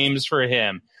some games for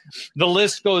him. The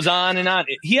list goes on and on.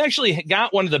 He actually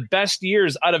got one of the best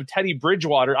years out of Teddy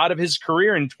Bridgewater out of his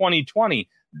career in 2020.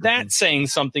 That's saying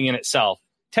something in itself.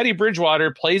 Teddy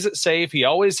Bridgewater plays it safe. He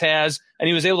always has, and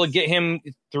he was able to get him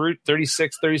through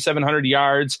 3,700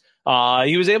 yards.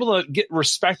 He was able to get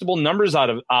respectable numbers out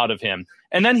of him.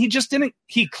 And then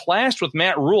he clashed with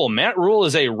Matt Rule. Matt Rule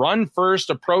is a run-first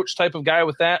approach type of guy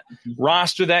with that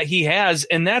roster that he has,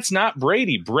 and that's not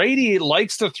Brady. Brady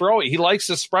likes to throw it. He likes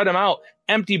to spread them out,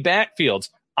 empty backfields.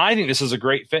 I think this is a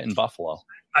great fit in Buffalo.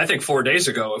 I think 4 days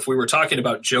ago, if we were talking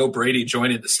about Joe Brady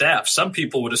joining the staff, some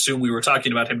people would assume we were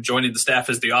talking about him joining the staff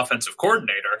as the offensive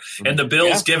coordinator, and the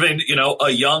Bills giving, a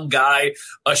young guy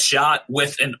a shot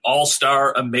with an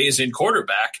all-star amazing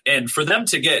quarterback. And for them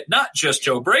to get not just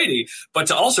Joe Brady, but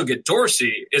to also get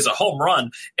Dorsey is a home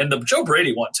run. And the Joe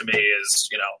Brady one to me is,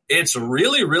 it's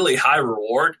really, really high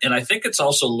reward. And I think it's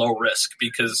also low risk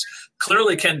because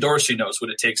clearly Ken Dorsey knows what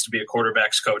it takes to be a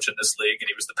quarterback's coach in this league, and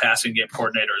he was the passing game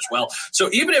coordinator as well. So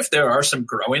even if there are some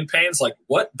growing pains, like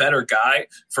what better guy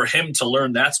for him to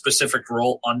learn that specific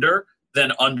role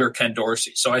than under Ken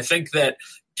Dorsey? So I think that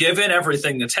given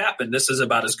everything that's happened, this is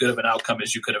about as good of an outcome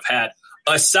as you could have had,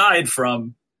 aside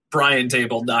from Brian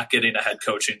Daboll not getting a head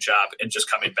coaching job and just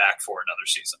coming back for another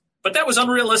season. But that was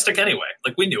unrealistic anyway.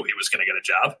 Like, we knew he was going to get a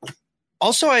job.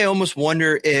 Also, I almost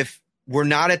wonder if we're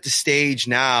not at the stage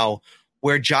now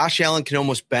where Josh Allen can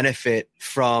almost benefit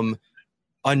from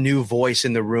a new voice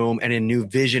in the room and a new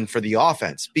vision for the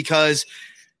offense, because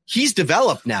he's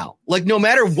developed now. Like, no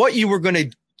matter what you were going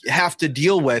to have to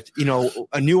deal with,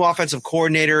 a new offensive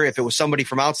coordinator, if it was somebody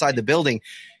from outside the building,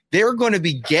 they're going to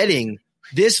be getting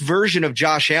this version of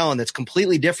Josh Allen that's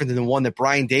completely different than the one that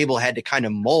Brian Daboll had to kind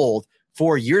of mold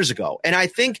 4 years ago. And I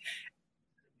think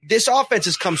this offense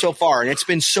has come so far, and it's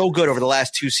been so good over the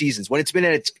last 2 seasons. When it's been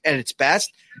at its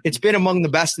best, it's been among the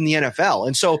best in the NFL.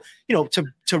 And so,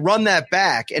 to run that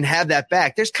back and have that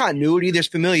back, there's continuity, there's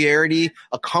familiarity,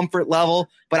 a comfort level.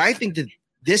 But I think that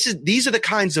these are the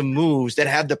kinds of moves that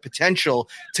have the potential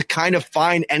to kind of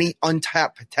find any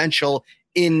untapped potential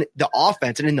in the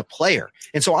offense and in the player.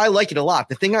 And so I like it a lot.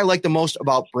 The thing I like the most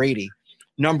about Brady,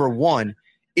 number one,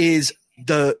 is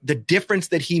the difference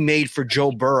that he made for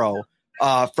Joe Burrow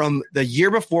from the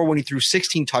year before when he threw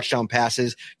 16 touchdown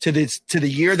passes to the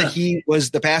year that he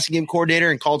was the passing game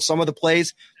coordinator and called some of the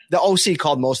plays. The OC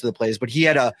called most of the plays, but he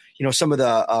had some of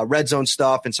the red zone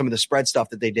stuff and some of the spread stuff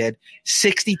that they did.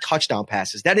 60 touchdown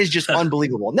passes. That is just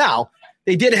unbelievable. Now,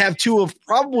 they did have two of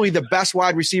probably the best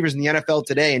wide receivers in the NFL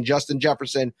today, in Justin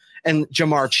Jefferson and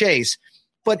Jamar Chase.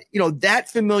 But, that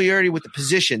familiarity with the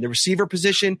position, the receiver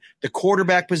position, the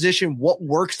quarterback position, what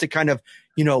works to kind of,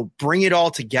 bring it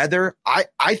all together.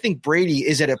 I think Brady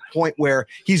is at a point where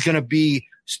he's going to be,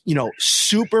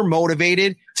 super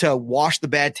motivated to wash the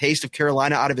bad taste of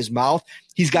Carolina out of his mouth.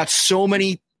 He's got so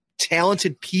many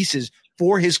talented pieces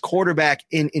for his quarterback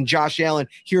in Josh Allen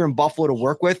here in Buffalo to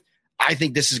work with. I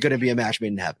think this is going to be a match made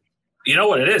in heaven. You know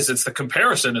what it is? It's the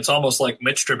comparison. It's almost like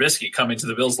Mitch Trubisky coming to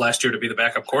the Bills last year to be the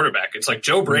backup quarterback. It's like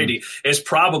Joe Brady is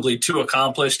probably too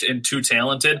accomplished and too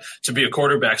talented to be a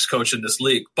quarterback's coach in this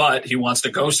league, but he wants to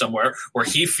go somewhere where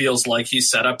he feels like he's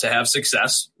set up to have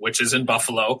success, which is in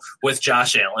Buffalo with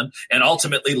Josh Allen, and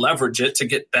ultimately leverage it to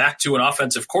get back to an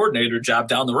offensive coordinator job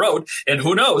down the road. And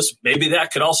who knows, maybe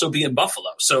that could also be in Buffalo.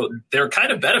 So they're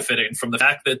kind of benefiting from the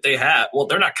fact that they have, well,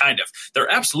 they're not kind of, they're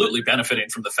absolutely benefiting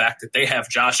from the fact that they have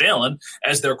Josh Allen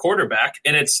as their quarterback.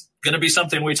 And it's going to be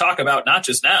something we talk about, not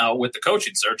just now with the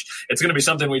coaching search. It's going to be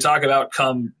something we talk about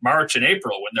come March and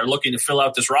April when they're looking to fill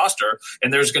out this roster.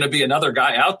 And there's going to be another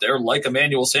guy out there like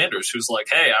Emmanuel Sanders who's like,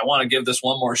 hey, I want to give this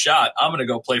one more shot. I'm going to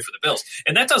go play for the Bills.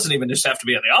 And that doesn't even just have to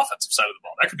be on the offensive side of the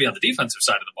ball. That could be on the defensive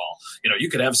side of the ball. You know,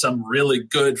 you could have some really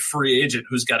good free agent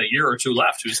who's got a year or two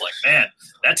left who's like, man,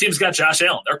 that team's got Josh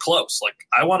Allen. They're close. Like,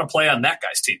 I want to play on that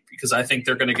guy's team because I think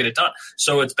they're going to get it done.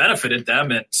 So it's benefited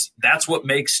them. And that's what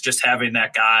makes just having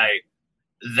that guy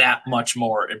that much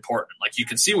more important. Like, you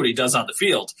can see what he does on the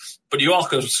field, but you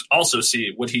also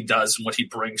see what he does and what he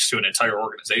brings to an entire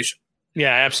organization.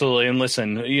 Yeah, absolutely. And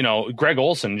listen, you know, Greg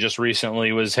Olsen just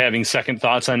recently was having second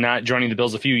thoughts on not joining the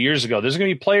Bills a few years ago. There's going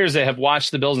to be players that have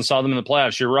watched the Bills and saw them in the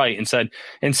playoffs. You're right.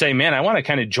 And say, man, I want to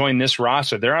kind of join this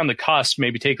roster. They're on the cusp,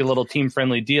 maybe take a little team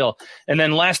friendly deal. And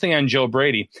then last thing on Joe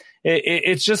Brady,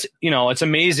 it's just, you know, it's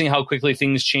amazing how quickly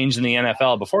things change in the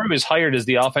NFL. Before he was hired as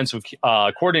the offensive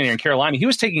coordinator in Carolina, he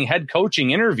was taking head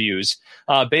coaching interviews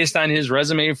based on his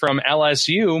resume from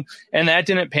LSU, and that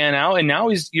didn't pan out. And now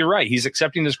you're right, he's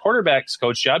accepting this quarterback's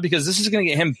coach job because this is going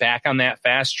to get him back on that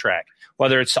fast track,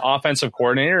 whether it's offensive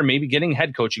coordinator or maybe getting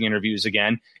head coaching interviews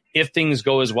again, if things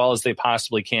go as well as they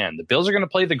possibly can. The Bills are going to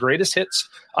play the greatest hits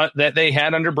that they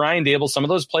had under Brian Daboll. Some of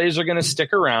those plays are going to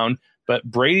stick around, but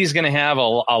Brady's going to have a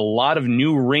lot of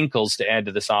new wrinkles to add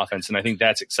to this offense, and I think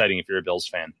that's exciting if you're a Bills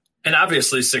fan. And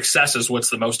obviously success is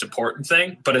what's the most important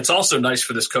thing, but it's also nice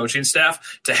for this coaching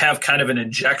staff to have kind of an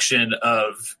injection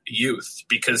of youth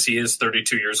because he is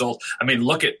 32 years old. I mean,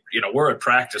 look at, you know, we're at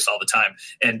practice all the time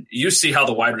and you see how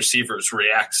the wide receivers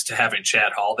react to having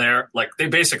Chad Hall there. Like, they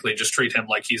basically just treat him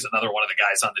like he's another one of the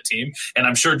guys on the team. And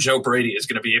I'm sure Joe Brady is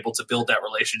going to be able to build that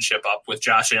relationship up with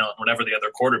Josh Allen whenever the other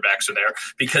quarterbacks are there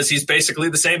because he's basically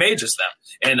the same age as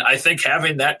them. And I think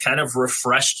having that kind of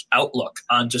refreshed outlook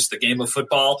on just the game of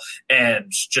football and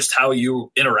just how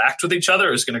you interact with each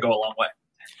other is going to go a long way.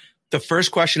 The first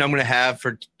question I'm going to have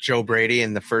for Joe Brady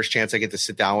and the first chance I get to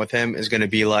sit down with him is going to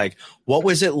be like, what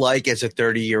was it like as a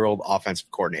 30-year-old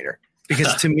offensive coordinator?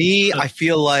 Because to me, I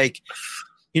feel like,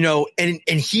 you know, and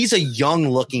he's a young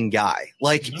looking guy.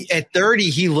 Like at 30,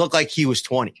 he looked like he was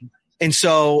 20. And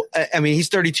so, I mean, he's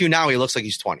 32 now. He looks like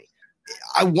he's 20.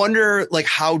 I wonder like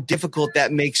how difficult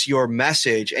that makes your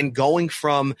message and going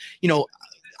from, you know,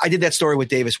 I did that story with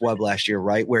Davis Webb last year,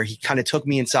 right? Where he kind of took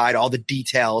me inside all the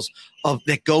details of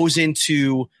that goes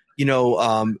into, you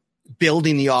know,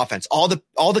 building the offense, all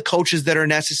the coaches that are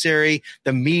necessary,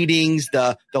 the meetings,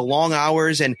 the long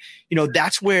hours. And, you know,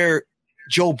 that's where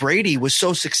Joe Brady was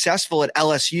so successful at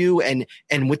LSU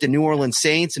and with the New Orleans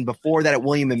Saints. And before that at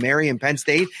William and Mary and Penn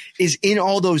State is in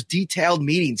all those detailed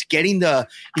meetings, getting the,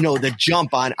 you know, the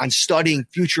jump on studying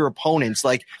future opponents.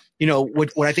 Like, you know,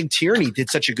 what I think Tierney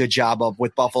did such a good job of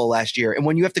with Buffalo last year. And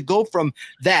when you have to go from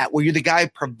that, where you're the guy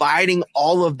providing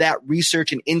all of that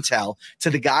research and intel to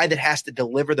the guy that has to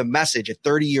deliver the message at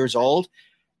 30 years old,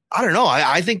 I don't know.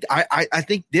 I think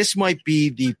this might be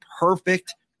the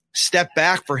perfect step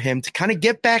back for him to kind of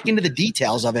get back into the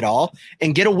details of it all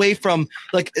and get away from,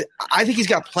 like, I think he's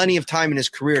got plenty of time in his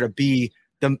career to be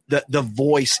the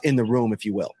voice in the room, if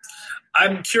you will.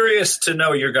 I'm curious to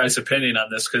know your guys' opinion on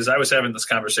this because I was having this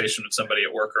conversation with somebody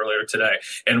at work earlier today,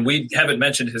 and we haven't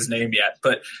mentioned his name yet.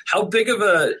 But how big of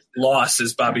a loss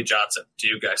is Bobby Johnson, do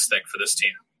you guys think, for this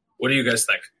team? What do you guys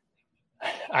think?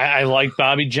 I like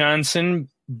Bobby Johnson,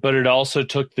 but it also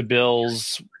took the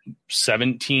Bills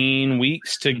 17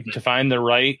 weeks to find the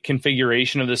right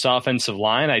configuration of this offensive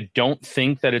line. I don't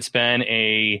think that it's been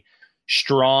a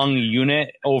strong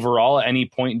unit overall at any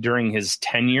point during his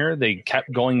tenure. They kept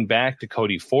going back to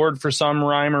Cody Ford for some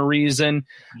rhyme or reason.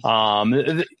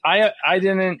 I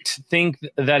didn't think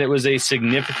that it was a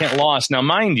significant loss. Now,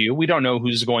 mind you, we don't know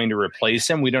who's going to replace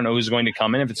him. We don't know who's going to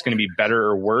come in, if it's going to be better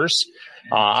or worse.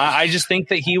 I just think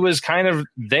that he was kind of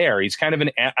there. He's kind of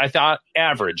an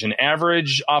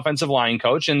average offensive line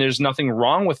coach, and there's nothing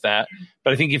wrong with that.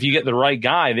 But I think if you get the right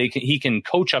guy, he can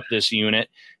coach up this unit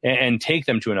and take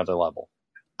them to another level.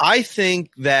 I think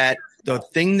that the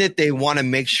thing that they want to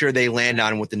make sure they land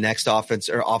on with the next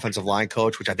offensive line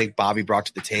coach, which I think Bobby brought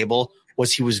to the table,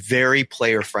 was he was very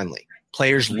player friendly.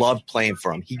 Players loved playing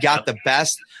for him. He got the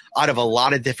best out of a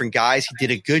lot of different guys. He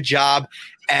did a good job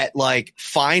at like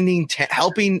finding,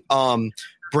 helping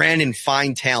Brandon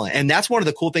find talent. And that's one of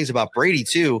the cool things about Brady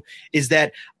too, is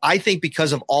that I think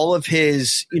because of all of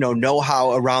his,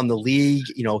 know-how around the league,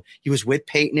 he was with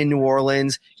Peyton in New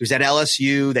Orleans, he was at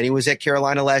LSU, then he was at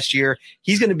Carolina last year.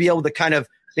 He's going to be able to kind of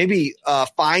maybe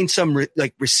find some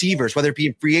receivers, whether it be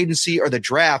in free agency or the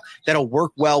draft, that'll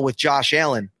work well with Josh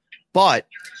Allen. But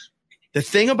the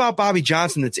thing about Bobby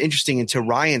Johnson that's interesting, and to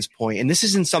Ryan's point, and this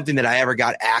isn't something that I ever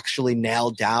got actually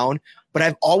nailed down, but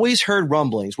I've always heard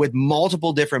rumblings with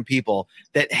multiple different people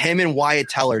that him and Wyatt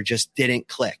Teller just didn't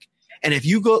click. And if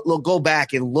you go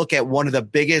back and look at one of the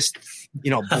biggest,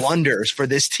 blunders for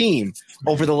this team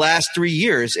over the last 3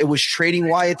 years, it was trading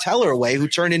Wyatt Teller away, who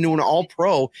turned into an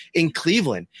all-pro in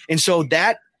Cleveland. And so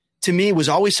that, to me, was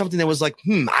always something that was like,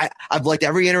 I've liked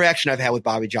every interaction I've had with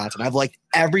Bobby Johnson. I've liked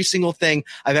every single thing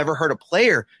I've ever heard a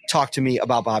player talk to me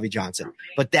about Bobby Johnson.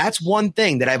 But that's one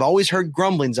thing that I've always heard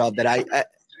grumblings of that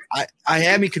I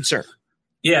had me concerned.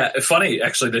 Yeah, funny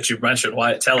actually that you mentioned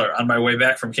Wyatt Teller. On my way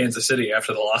back from Kansas City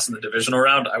after the loss in the divisional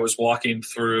round, I was walking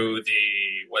through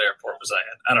what airport was I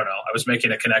in? I don't know. I was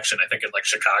making a connection, I think in like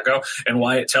Chicago, and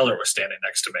Wyatt Teller was standing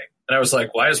next to me. And I was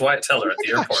like, why is Wyatt Teller at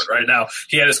the airport right now?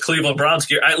 He had his Cleveland Browns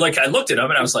gear. I looked at him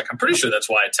and I was like, I'm pretty sure that's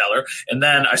Wyatt Teller. And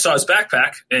then I saw his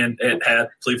backpack and it had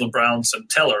Cleveland Browns and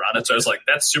Teller on it. So I was like,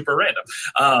 that's super random.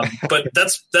 But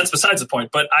that's besides the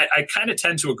point. But I kind of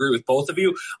tend to agree with both of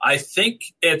you. I think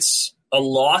it's a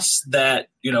loss that,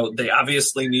 they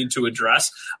obviously need to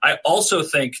address. I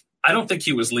don't think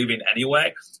he was leaving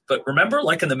anyway. But remember,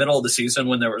 like in the middle of the season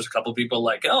when there was a couple people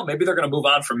like, oh, maybe they're going to move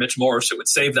on from Mitch Morse. It would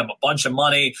save them a bunch of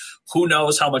money. Who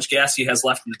knows how much gas he has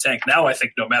left in the tank. Now I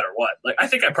think no matter what, I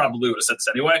think I probably would have said this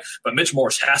anyway, but Mitch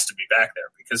Morse has to be back there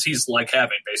because he's like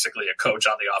having basically a coach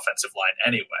on the offensive line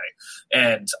anyway.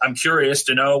 And I'm curious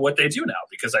to know what they do now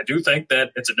because I do think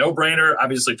that it's a no-brainer.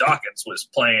 Obviously, Dawkins was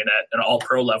playing at an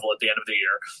all-pro level at the end of the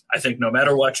year. I think no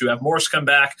matter what, you have Morse come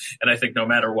back, and I think no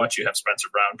matter what, you have Spencer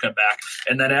Brown come back.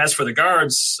 And then as for the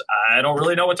guards, I don't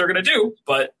really know what they're going to do,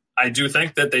 but I do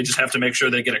think that they just have to make sure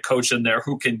they get a coach in there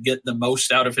who can get the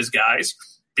most out of his guys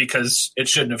because it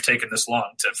shouldn't have taken this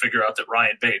long to figure out that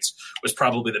Ryan Bates was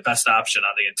probably the best option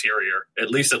on the interior.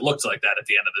 At least it looked like that at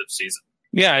the end of the season.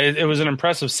 Yeah, it was an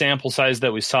impressive sample size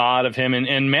that we saw out of him.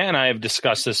 And Matt and I have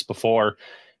discussed this before.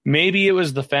 Maybe it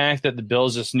was the fact that the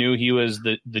Bills just knew he was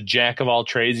the jack of all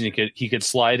trades and he could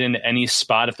slide into any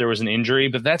spot if there was an injury,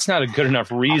 but that's not a good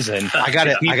enough reason. I got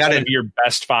to be your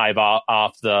best five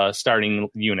off the starting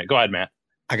unit. Go ahead, Matt.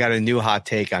 I got a new hot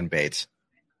take on Bates.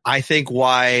 I think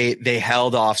why they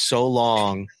held off so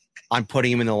long on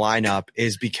putting him in the lineup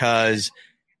is because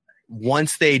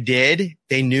once they did,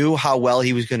 they knew how well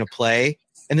he was going to play.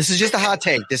 And this is just a hot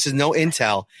take. This is no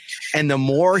intel. And the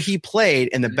more he played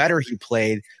and the better he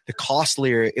played, the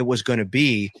costlier it was going to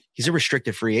be. He's a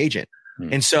restricted free agent.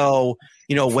 And so,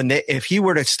 if he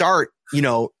were to start,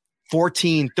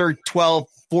 13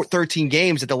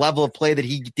 games at the level of play that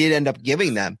he did end up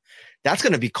giving them, that's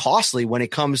going to be costly when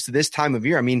it comes to this time of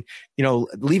year. I mean,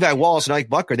 Levi Wallace and Ike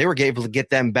Bucker, they were able to get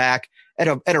them back at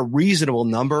a reasonable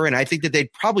number. And I think that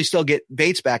they'd probably still get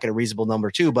Bates back at a reasonable number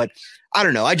too. But I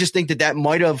don't know. I just think that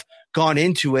might have gone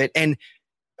into it.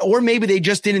 Or maybe they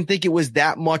just didn't think it was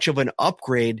that much of an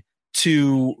upgrade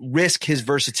to risk his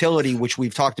versatility, which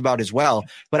we've talked about as well.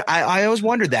 But I always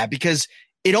wondered that because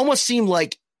it almost seemed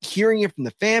like hearing it from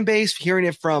the fan base, hearing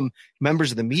it from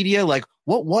members of the media, like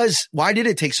why did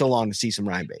it take so long to see some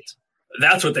Ryan Bates?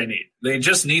 That's what they need. They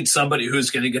just need somebody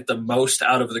who's going to get the most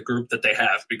out of the group that they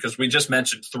have because we just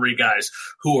mentioned three guys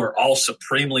who are all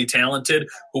supremely talented,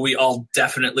 who we all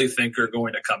definitely think are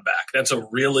going to come back. That's a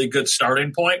really good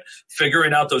starting point.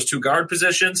 Figuring out those two guard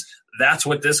positions, that's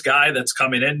what this guy that's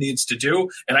coming in needs to do.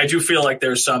 And I do feel like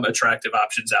there's some attractive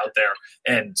options out there.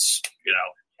 And,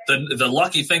 the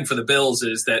lucky thing for the Bills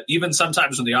is that even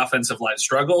sometimes when the offensive line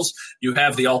struggles, you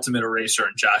have the ultimate eraser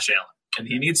in Josh Allen. And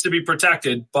he needs to be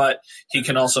protected, but he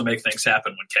can also make things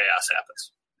happen when chaos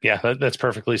happens. Yeah, that's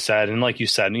perfectly said. And like you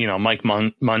said, Mike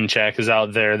Munchak is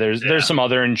out there. There's some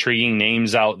other intriguing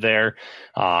names out there.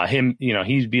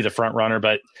 He'd be the front runner,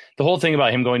 but the whole thing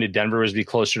about him going to Denver was to be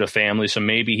closer to family. So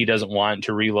maybe he doesn't want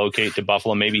to relocate to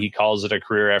Buffalo. Maybe he calls it a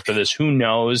career after this. Who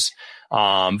knows?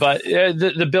 But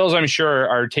the Bills, I'm sure,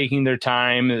 are taking their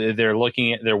time. They're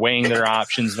weighing their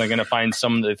options. They're going to find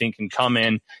someone that they think can come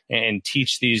in and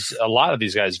teach a lot of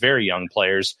these guys, very young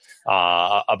players,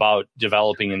 about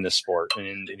developing in this sport and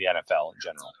in the NFL in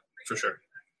general. For sure.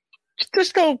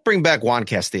 Just don't bring back Juan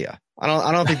Castilla. I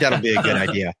don't think that'll be a good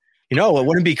idea. It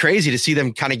wouldn't be crazy to see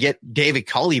them kind of get David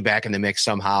Culley back in the mix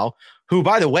somehow, who,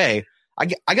 by the way, I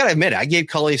got to admit, I gave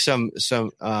Cully some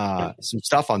stuff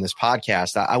on this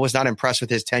podcast. I was not impressed with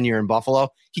his tenure in Buffalo.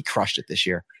 He crushed it this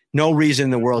year. No reason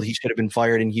in the world he should have been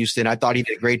fired in Houston. I thought he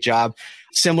did a great job,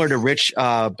 similar to Rich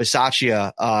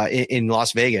Bisaccia in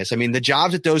Las Vegas. I mean, the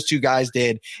jobs that those two guys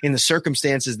did in the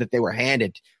circumstances that they were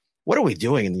handed. What are we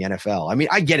doing in the NFL? I mean,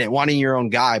 I get it, wanting your own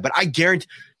guy, but I guarantee,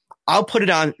 I'll put it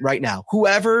on right now.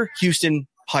 Whoever Houston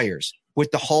hires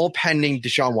with the whole pending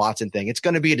Deshaun Watson thing, it's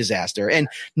going to be a disaster. And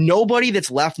nobody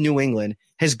that's left New England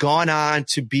has gone on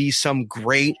to be some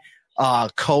great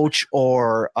coach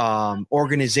or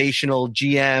organizational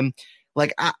GM.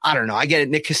 Like, I don't know. I get it.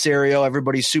 Nick Caserio,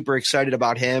 everybody's super excited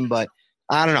about him, but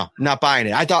I don't know. I'm not buying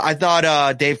it. I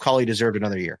thought Dave Culley deserved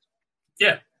another year.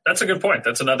 Yeah. That's a good point.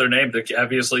 That's another name that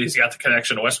obviously he's got the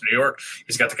connection to West New York.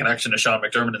 He's got the connection to Sean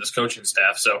McDermott and his coaching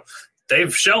staff. So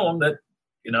they've shown that,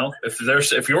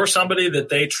 if you're somebody that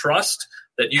they trust,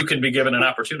 that you can be given an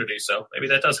opportunity. So maybe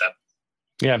that does happen.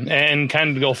 Yeah, and kind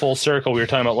of to go full circle, we were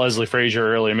talking about Leslie Frazier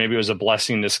earlier. Maybe it was a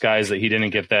blessing in disguise that he didn't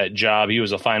get that job. He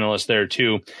was a finalist there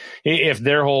too. If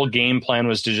their whole game plan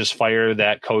was to just fire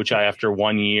that coach after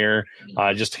 1 year,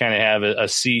 just to kind of have a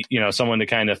seat, someone to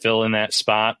kind of fill in that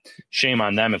spot, shame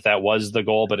on them if that was the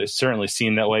goal, but it certainly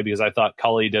seemed that way because I thought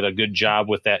Culley did a good job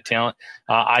with that talent.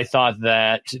 I thought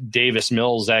that Davis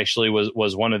Mills actually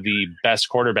was one of the best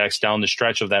quarterbacks down the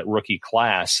stretch of that rookie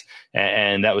class,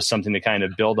 and that was something to kind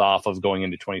of build off of going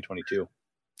into 2022.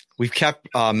 We've kept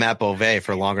Matt Bove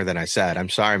for longer than I said. I'm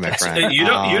sorry, my friend. You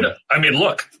don't. I mean,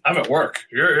 look, I'm at work.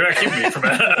 You're not keeping me from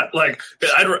like.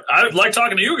 I'd like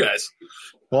talking to you guys.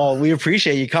 Well, we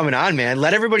appreciate you coming on, man.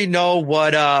 Let everybody know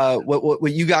what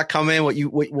you got coming,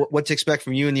 what to expect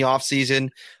from you in the off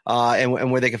season,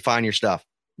 and where they can find your stuff.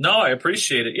 No, I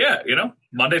appreciate it. Yeah,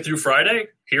 Monday through Friday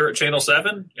here at Channel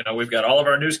 7. We've got all of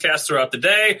our newscasts throughout the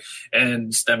day,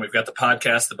 and then we've got the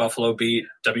podcast, The Buffalo Beat,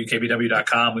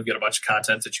 WKBW.com. We've got a bunch of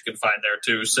content that you can find there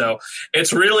too. So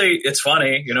it's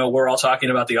funny, we're all talking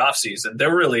about the off season.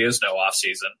 There really is no off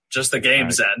season, just the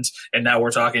games end. And now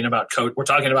we're talking about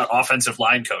offensive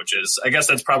line coaches. I guess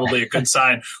that's probably a good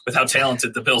sign with how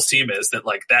talented the Bills team is that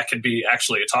that can be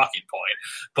actually a talking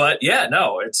point. But yeah,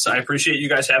 no, I appreciate you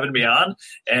guys having me on.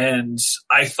 And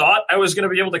I thought I was going to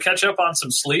be able to catch up on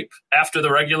some sleep after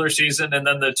the regular season and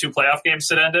then the 2 playoff games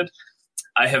that ended.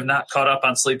 I have not caught up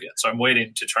on sleep yet, so I'm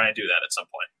waiting to try and do that at some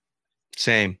point.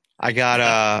 Same. I got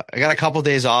a couple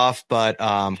days off, but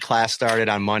class started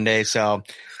on Monday, so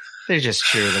there's just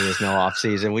there's no off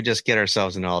season. We just get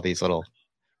ourselves into all these little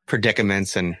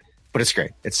predicaments, but it's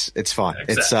great. It's fun.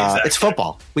 Exactly. It's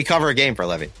football. We cover a game for a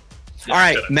living. Yeah, all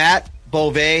right, Matt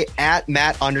Bove at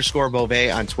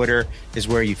Matt_Bove on Twitter is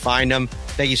where you find him.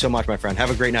 Thank you so much, my friend. Have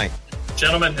a great night.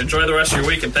 Gentlemen, enjoy the rest of your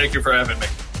week, and thank you for having me.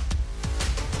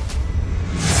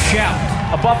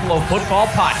 Shout, a Buffalo football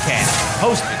podcast,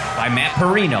 hosted by Matt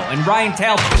Perino and Ryan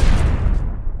Talbot.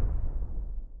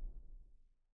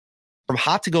 From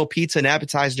hot-to-go pizza and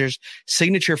appetizers,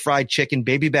 signature fried chicken,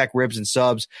 baby back ribs and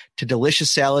subs, to delicious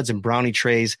salads and brownie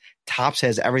trays, Tops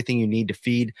has everything you need to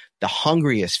feed the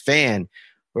hungriest fan.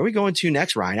 Where are we going to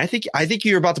next, Ryan? I think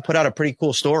you're about to put out a pretty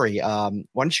cool story. Why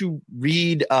don't you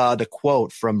read the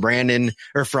quote from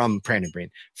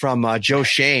Joe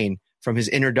Shane from his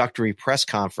introductory press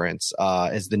conference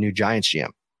as the new Giants GM?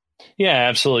 Yeah,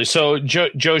 absolutely. So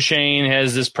Joe Shane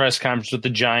has this press conference with the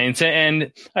Giants,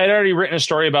 and I had already written a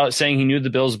story about saying he knew the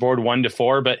Bills board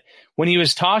 1-4, but when he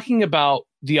was talking about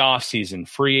the offseason,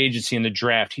 free agency, and the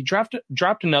draft, he dropped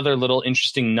another little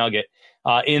interesting nugget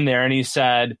in there, and he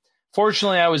said,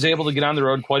 fortunately, I was able to get on the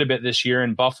road quite a bit this year.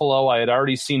 In Buffalo, I had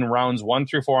already seen rounds 1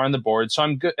 through 4 on the board, so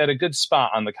I'm at a good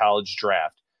spot on the college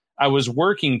draft. I was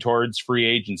working towards free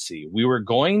agency. We were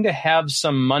going to have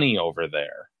some money over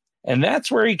there. And that's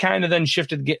where he kind of then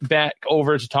shifted to get back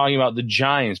over to talking about the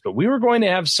Giants. But we were going to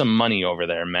have some money over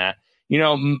there, Matt.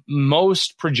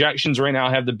 Most projections right now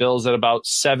have the Bills at about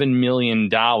 $7 million,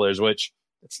 which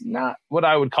it's not what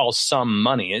I would call some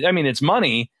money. I mean, it's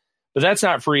money, but that's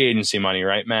not free agency money,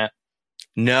 right, Matt?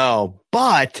 No,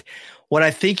 but what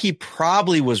I think he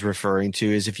probably was referring to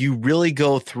is if you really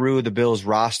go through the Bills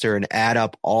roster and add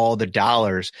up all the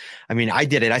dollars. I mean, I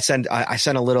did it. I sent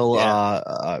a little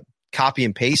copy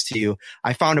and paste to you.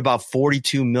 I found about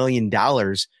 $42 million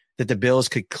that the Bills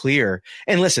could clear.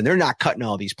 And listen, they're not cutting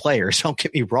all these players. Don't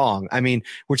get me wrong. I mean,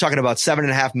 we're talking about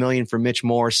 $7.5 million for Mitch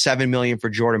Moore, $7 million for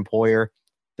Jordan Poyer.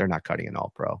 They're not cutting an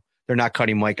all-pro. They're not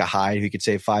cutting Micah Hyde, who you could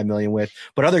save $5 million with.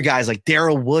 But other guys like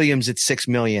Darrell Williams at $6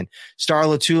 million, Star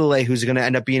Lotulelei, who's going to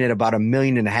end up being at about $1.5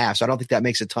 million. So I don't think that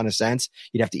makes a ton of sense.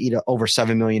 You'd have to eat over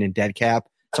 $7 million in dead cap.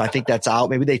 So I think that's out.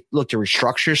 Maybe they look to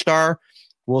restructure Star.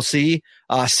 We'll see.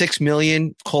 $6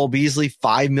 million, Cole Beasley,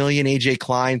 $5 million, AJ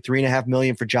Klein, $3.5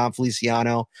 million for John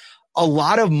Feliciano. A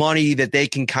lot of money that they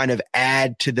can kind of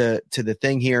add to the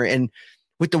thing here. And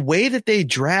with the way that they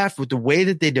draft, with the way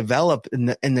that they develop and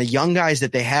the young guys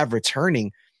that they have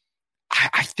returning,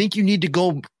 I think you need to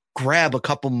go grab a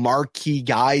couple marquee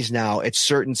guys now at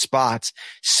certain spots,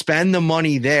 spend the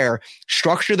money there,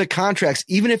 structure the contracts,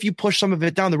 even if you push some of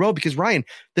it down the road, because Ryan,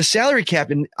 the salary cap,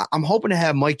 and I'm hoping to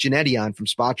have Mike Giannetti on from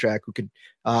Spot Track, who could,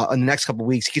 in the next couple of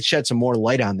weeks, he could shed some more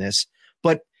light on this,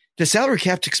 but the salary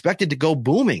cap's expected to go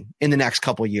booming in the next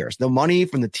couple of years. The money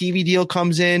from the TV deal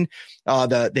comes in,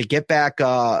 they get back,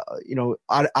 out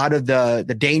of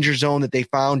the danger zone that they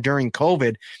found during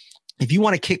COVID. If you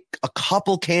want to kick a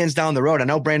couple cans down the road, I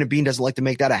know Brandon Beane doesn't like to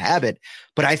make that a habit,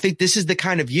 but I think this is the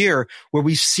kind of year where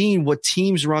we've seen what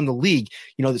teams around the league,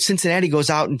 Cincinnati goes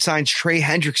out and signs Trey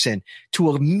Hendrickson to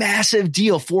a massive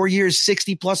deal, 4 years,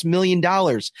 $60+ million.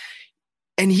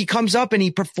 And he comes up and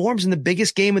he performs in the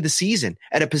biggest game of the season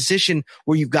at a position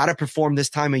where you've got to perform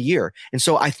this time of year. And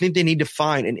so I think they need to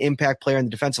find an impact player in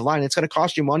the defensive line. It's going to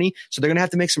cost you money, so they're going to have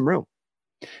to make some room.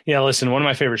 Yeah, listen, one of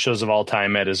my favorite shows of all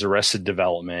time, Ed, is Arrested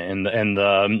Development. And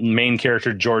the main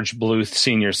character, George Bluth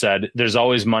Sr., said, there's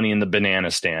always money in the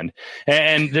banana stand.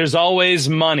 And there's always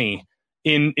money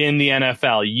in the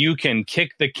NFL. You can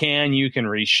kick the can, you can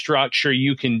restructure,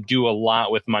 you can do a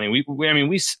lot with money.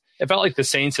 It felt like the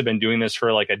Saints have been doing this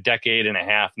for like a decade and a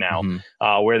half now,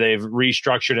 where they've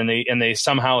restructured and they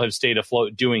somehow have stayed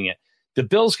afloat doing it. The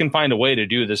Bills can find a way to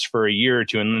do this for a year or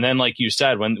two. And then, like you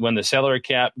said, when the salary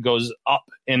cap goes up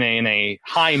in a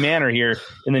high manner here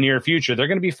in the near future, they're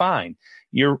going to be fine.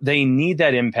 They need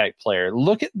that impact player.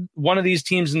 Look at one of these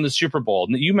teams in the Super Bowl.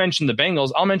 You mentioned the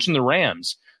Bengals. I'll mention the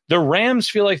Rams. The Rams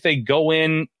feel like they go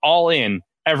in all in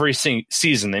every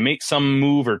season. They make some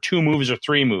move or two moves or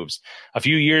three moves. A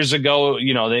few years ago,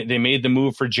 they made the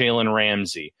move for Jalen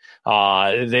Ramsey.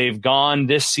 They've gone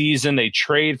this season. They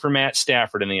trade for Matt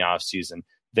Stafford in the offseason.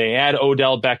 They add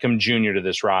Odell Beckham Jr. to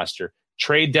this roster.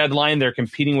 Trade deadline, they're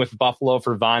competing with Buffalo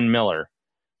for Von Miller.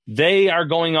 They are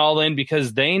going all in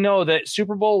because they know that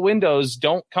Super Bowl windows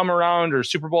don't come around, or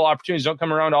Super Bowl opportunities don't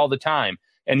come around all the time.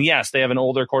 And yes, they have an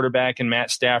older quarterback in Matt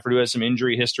Stafford who has some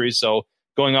injury history, so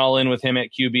going all in with him at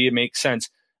QB, it makes sense.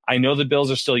 I know the Bills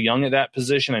are still young at that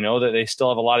position. I know that they still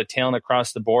have a lot of talent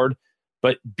across the board,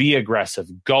 but be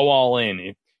aggressive. Go all in.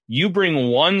 If you bring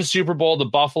one Super Bowl to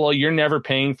Buffalo, you're never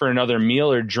paying for another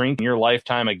meal or drink in your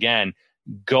lifetime again.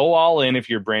 Go all in if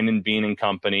you're Brandon Beane and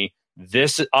company.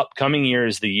 This upcoming year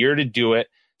is the year to do it.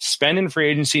 Spend in free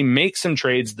agency, make some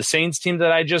trades. The Saints team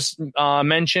that I just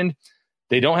mentioned,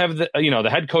 they don't have the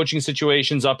head coaching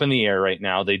situation's up in the air right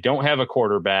now. They don't have a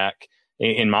quarterback.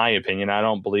 In my opinion, I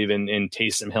don't believe in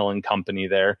Taysom Hill and company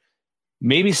there.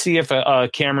 Maybe see if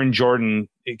Cameron Jordan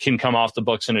can come off the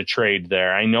books in a trade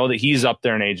there. I know that he's up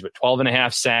there in age, but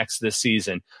 12.5 sacks this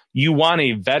season. You want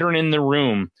a veteran in the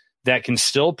room that can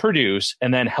still produce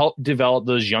and then help develop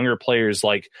those younger players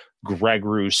like Greg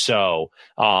Rousseau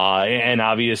and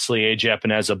obviously A.J.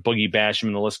 Epineza, Boogie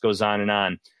Basham, the list goes on.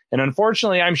 And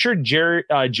unfortunately, I'm sure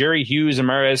Jerry Hughes and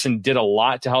Mario Edison did a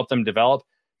lot to help them develop.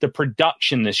 The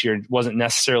production this year wasn't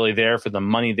necessarily there for the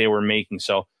money they were making.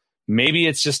 So maybe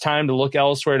it's just time to look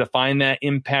elsewhere to find that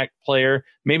impact player.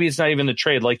 Maybe it's not even the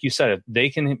trade. Like you said, if they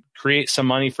can create some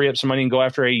money, free up some money, and go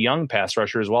after a young pass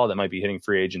rusher as well that might be hitting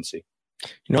free agency.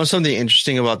 Something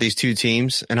interesting about these two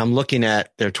teams, and I'm looking at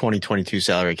their 2022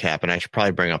 salary cap, and I should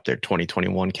probably bring up their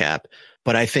 2021 cap,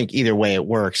 but I think either way it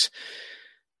works.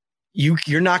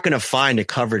 You're not going to find a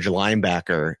coverage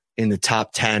linebacker in the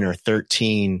top 10 or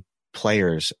 13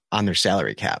 players on their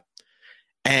salary cap.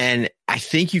 And I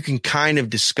think you can kind of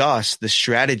discuss the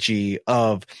strategy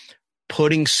of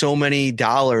putting so many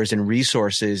dollars and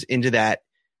resources into that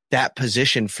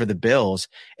position for the Bills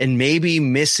and maybe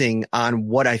missing on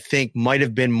what I think might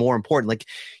have been more important. Like,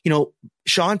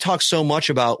 Sean talks so much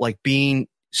about like being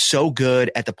so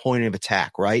good at the point of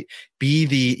attack, right? Be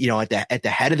the, at the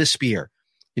head of the spear.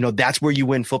 That's where you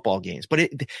win football games, but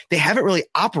they haven't really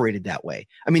operated that way.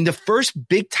 I mean, the first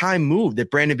big time move that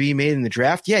Brandon Beane made in the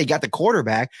draft, he got the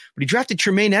quarterback, but he drafted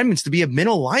Tremaine Edmonds to be a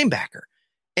middle linebacker.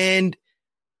 And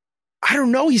I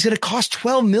don't know, he's going to cost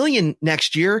 $12 million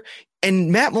next year,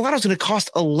 and Matt Milano's going to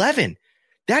cost $11 million.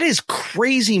 That is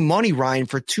crazy money, Ryan,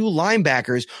 for two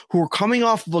linebackers who are coming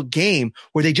off of a game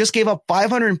where they just gave up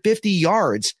 550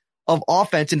 yards of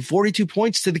offense and 42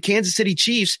 points to the Kansas City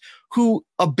Chiefs, who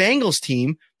a Bengals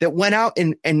team that went out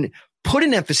and put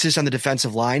an emphasis on the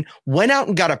defensive line, went out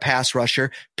and got a pass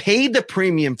rusher, paid the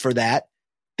premium for that.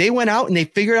 They went out and they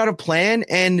figured out a plan,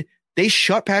 and they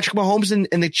shut Patrick Mahomes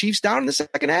and the Chiefs down in the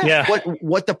second half. Yeah.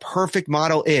 What the perfect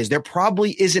model is. There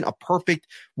probably isn't a perfect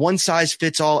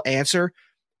one-size-fits-all answer,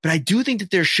 but I do think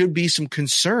that there should be some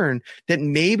concern that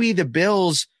maybe the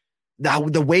Bills,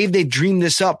 the way they've dreamed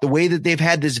this up, the way that they've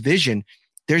had this vision,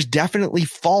 there's definitely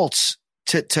faults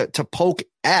to poke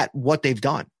at what they've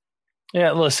done.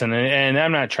 Yeah, listen, and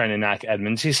I'm not trying to knock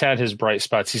Edmonds. He's had his bright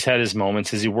spots. He's had his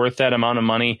moments. Is he worth that amount of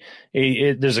money?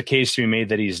 There's a case to be made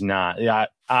that he's not.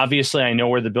 Obviously, I know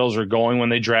where the Bills were going when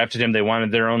they drafted him. They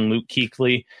wanted their own Luke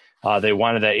Kuechly. They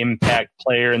wanted that impact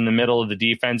player in the middle of the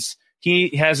defense.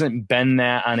 He hasn't been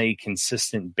that on a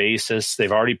consistent basis.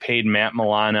 They've already paid Matt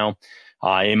Milano.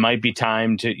 It might be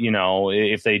time to,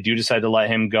 if they do decide to let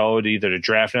him go, to either to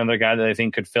draft another guy that I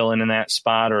think could fill in that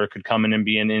spot, or could come in and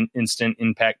be an instant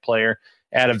impact player,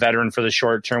 add a veteran for the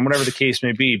short term, whatever the case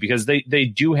may be, because they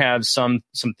do have some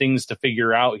things to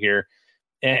figure out here.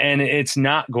 And it's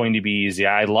not going to be easy.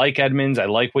 I like Edmonds. I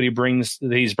like what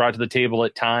he's brought to the table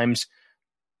at times,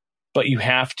 but you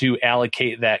have to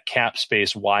allocate that cap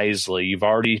space wisely. You've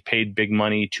already paid big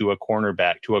money to a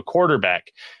cornerback, to a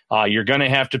quarterback. You're going to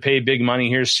have to pay big money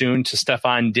here soon to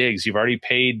Stephon Diggs. You've already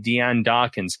paid Deion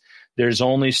Dawkins. There's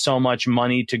only so much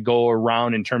money to go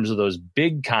around in terms of those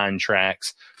big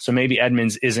contracts. So maybe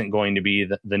Edmonds isn't going to be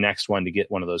the next one to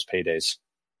get one of those paydays.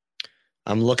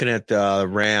 I'm looking at the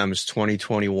Rams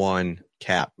 2021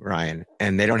 cap, Ryan,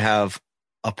 and they don't have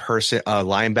a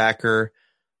linebacker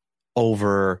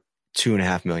over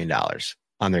 $2.5 million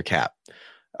on their cap.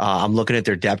 I'm looking at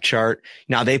their depth chart.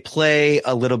 Now they play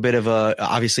a little bit of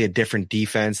obviously a different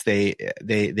defense. They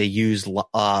use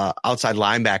outside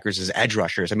linebackers as edge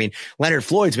rushers. I mean, Leonard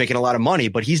Floyd's making a lot of money,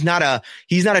 but he's not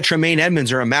a Tremaine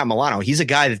Edmonds or a Matt Milano. He's a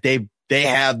guy that they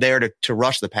have there to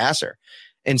rush the passer.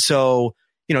 And so,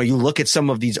 you look at some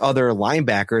of these other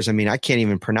linebackers. I mean, I can't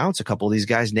even pronounce a couple of these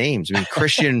guys' names. I mean,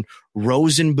 Christian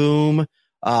Rosenboom,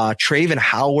 Traven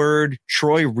Howard,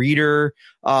 Troy Reeder,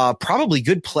 probably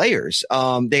good players.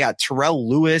 They got Terrell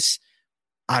Lewis.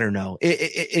 I don't know.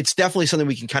 It's definitely something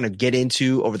we can kind of get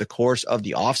into over the course of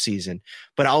the offseason.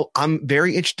 But I'm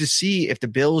very interested to see if the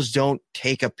Bills don't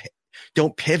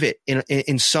pivot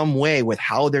in some way with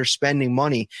how they're spending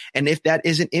money, and if that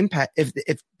isn't impact,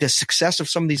 if the success of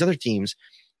some of these other teams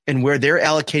and where they're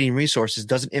allocating resources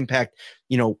doesn't impact,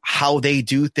 how they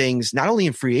do things, not only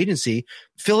in free agency,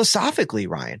 philosophically,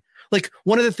 Ryan. Like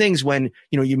one of the things when,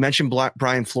 you mentioned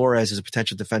Brian Flores as a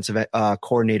potential defensive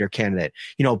coordinator candidate,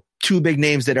 two big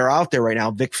names that are out there right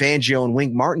now, Vic Fangio and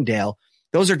Wink Martindale.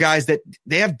 Those are guys that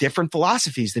they have different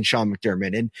philosophies than Sean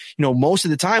McDermott. And, most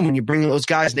of the time when you bring those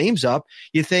guys' names up,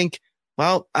 you think,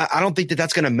 well, I don't think that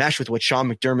that's going to mesh with what Sean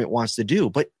McDermott wants to do.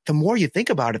 But the more you think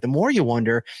about it, the more you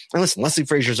wonder, and listen, Leslie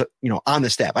Frazier's, on the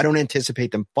staff. I don't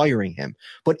anticipate them firing him.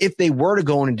 But if they were to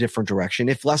go in a different direction,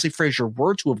 if Leslie Frazier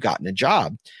were to have gotten a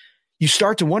job, you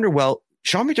start to wonder, well,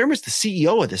 Sean McDermott's the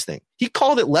CEO of this thing. He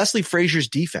called it Leslie Frazier's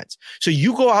defense. So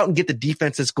you go out and get the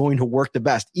defense that's going to work the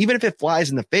best, even if it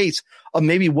flies in the face of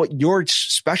maybe what your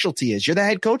specialty is. You're the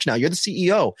head coach now. You're the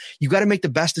CEO. You got to make the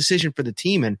best decision for the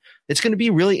team. And it's going to be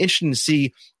really interesting to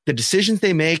see the decisions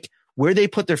they make, where they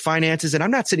put their finances. And I'm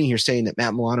not sitting here saying that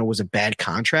Matt Milano was a bad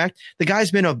contract. The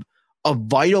guy's been a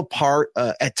vital part,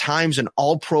 at times an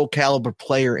all-pro caliber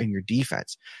player in your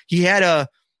defense. He had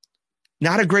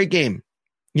not a great game.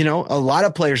 A lot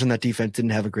of players on that defense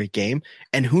didn't have a great game,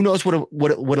 and who knows what it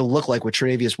would have looked like with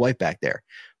Tre'Davious White back there.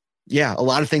 Yeah, a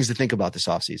lot of things to think about this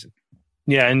offseason.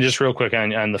 Yeah, and just real quick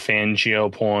on the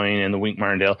Fangio point and the Wink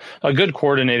Martindale, a good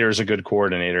coordinator is a good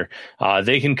coordinator.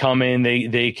 They can come in,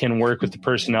 they can work with the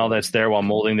personnel that's there while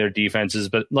molding their defenses.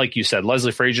 But like you said,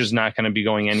 Leslie Frazier's not going to be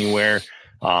going anywhere.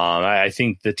 I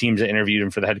think the teams that interviewed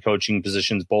him for the head coaching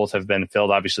positions both have been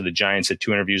filled. Obviously, the Giants had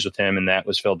 2 interviews with him, and that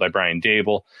was filled by Brian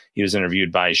Daboll. He was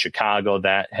interviewed by Chicago.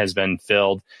 That has been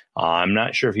filled. I'm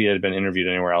not sure if he had been interviewed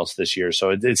anywhere else this year.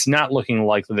 So it's not looking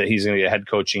likely that he's going to get a head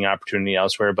coaching opportunity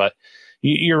elsewhere. But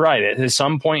you're right. At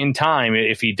some point in time,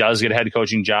 if he does get a head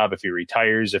coaching job, if he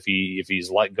retires, if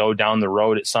he's let go down the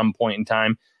road at some point in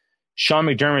time, Sean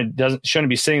McDermott shouldn't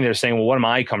be sitting there saying, well, what am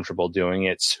I comfortable doing?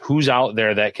 It's who's out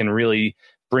there that can really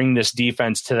bring this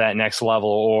defense to that next level,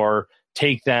 or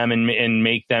take them and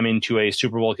make them into a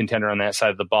Super Bowl contender on that side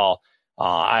of the ball.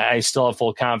 I still have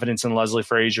full confidence in Leslie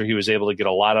Frazier. He was able to get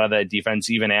a lot out of that defense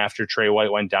even after Trey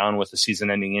White went down with a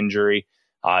season-ending injury.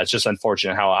 It's just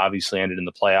unfortunate how it obviously ended in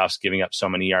the playoffs, giving up so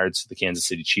many yards to the Kansas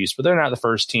City Chiefs. But they're not the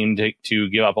first team to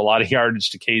give up a lot of yardage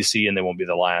to KC, and they won't be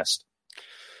the last.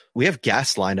 we have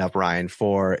guests lined up, Ryan,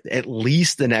 for at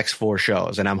least the next 4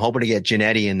 shows. And I'm hoping to get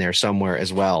Janetti in there somewhere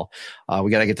as well.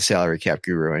 We got to get the salary cap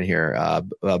guru in here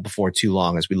before too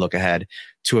long as we look ahead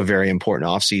to a very important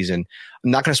offseason.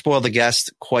 I'm not going to spoil the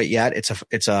guest quite yet. It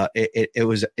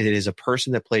is a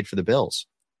person that played for the Bills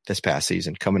this past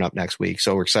season coming up next week.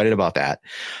 So we're excited about that.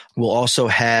 We'll also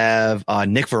have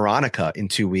Nick Veronica in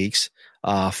 2 weeks,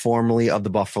 formerly of the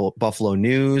Buffalo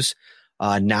News,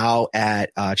 now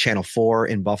at Channel 4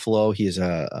 in Buffalo. He is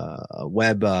a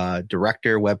web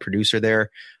director, web producer there,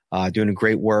 doing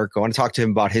great work. I want to talk to him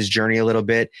about his journey a little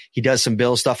bit. He does some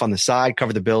Bills stuff on the side,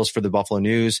 covered the Bills for the Buffalo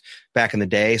News back in the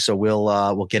day. So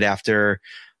we'll get after,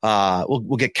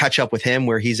 we'll get catch up with him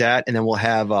where he's at. And then we'll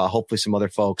have hopefully some other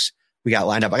folks we got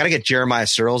lined up. I got to get Jeremiah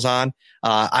Searles on.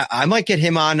 I might get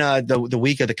him on the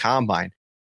week of the Combine.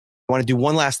 I want to do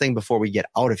one last thing before we get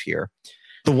out of here.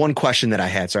 The one question that I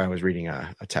had, sorry, I was reading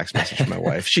a text message from my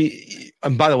wife.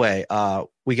 By the way,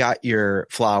 we got your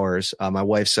flowers. My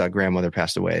wife's grandmother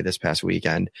passed away this past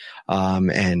weekend.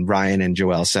 And Ryan and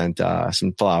Joelle sent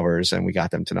some flowers and we got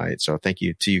them tonight. So thank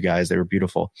you to you guys. They were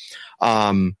beautiful.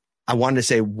 I wanted to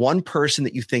say one person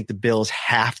that you think the Bills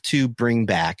have to bring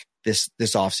back this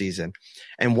offseason,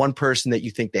 and one person that you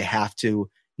think they have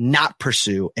to not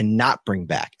pursue and not bring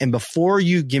back. And before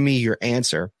you give me your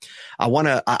answer,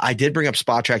 I did bring up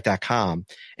SpotTrack.com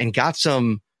and got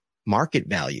some market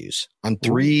values on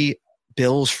 3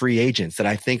 Bills free agents that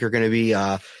I think are going to be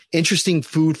interesting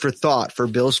food for thought for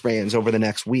Bills fans over the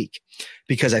next week,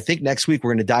 because I think next week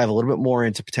we're going to dive a little bit more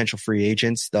into potential free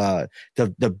agents, the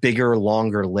bigger,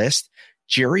 longer list.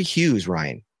 Jerry Hughes,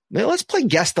 Ryan, let's play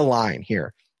guess the line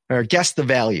here. Or guess the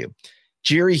value.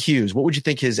 Jerry Hughes, what would you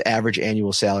think his average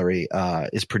annual salary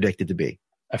is predicted to be?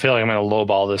 I feel like I'm going to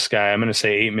lowball this guy. I'm going to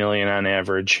say $8 million on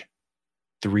average.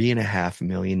 $3.5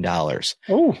 million.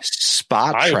 Oh,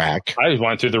 SpotTrack. I just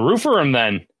went through the roof for him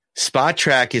then.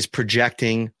 SpotTrack is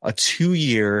projecting a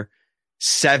 2-year,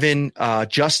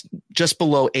 just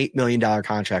below $8 million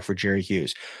contract for Jerry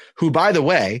Hughes, who, by the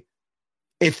way,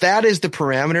 if that is the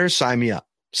parameters, sign me up.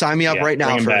 Sign me up right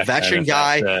now for a veteran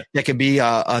guy that can be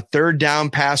a third down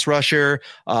pass rusher,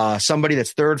 somebody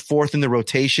that's third, fourth in the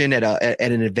rotation at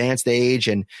an advanced age,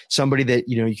 and somebody that,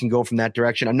 you can go from that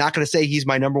direction. I'm not going to say he's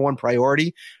my number one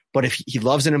priority, but if he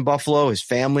loves it in Buffalo, his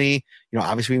family,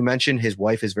 obviously we mentioned his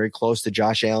wife is very close to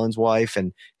Josh Allen's wife,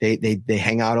 and they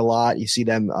hang out a lot. You see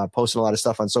them posting a lot of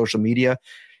stuff on social media.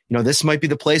 This might be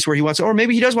the place where he wants, or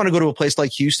maybe he does want to go to a place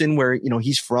like Houston where,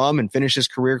 he's from and finish his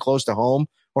career close to home.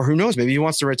 Or who knows, maybe he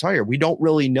wants to retire. We don't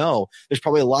really know. There's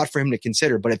probably a lot for him to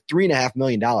consider, but at $3.5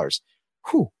 million,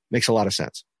 makes a lot of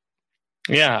sense.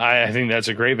 Yeah, I think that's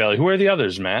a great value. Who are the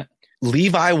others, Matt?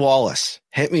 Levi Wallace.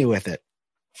 Hit me with it.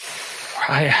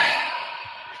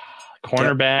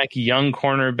 Cornerback, young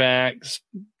cornerbacks,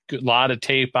 a lot of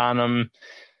tape on them.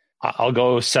 I'll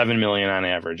go $7 million on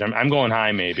average. I'm going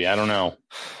high, maybe. I don't know.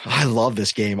 I love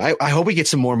this game. I hope we get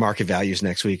some more market values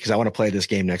next week because I want to play this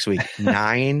game next week.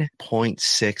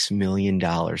 $9.6 million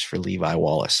for Levi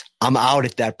Wallace. I'm out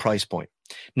at that price point.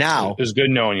 Now, it was good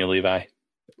knowing you, Levi.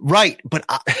 Right, but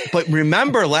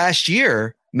remember last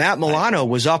year, Matt Milano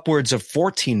was upwards of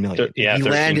 $14 million. Yeah, he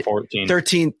 13, landed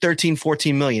 14.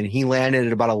 14 million. He landed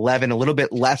at about 11, a little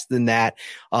bit less than that,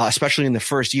 especially in the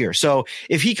first year. So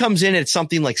if he comes in at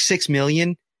something like $6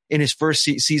 million in his first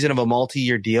season of a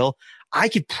multi-year deal, I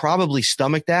could probably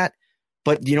stomach that.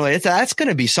 But that's going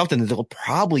to be something that they'll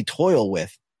probably toil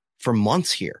with for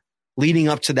months here leading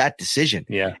up to that decision.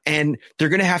 Yeah. And they're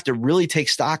going to have to really take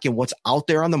stock in what's out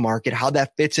there on the market, how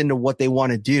that fits into what they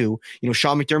want to do.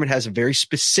 Sean McDermott has a very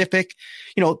specific,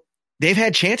 they've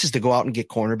had chances to go out and get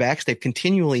cornerbacks. They've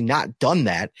continually not done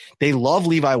that. They love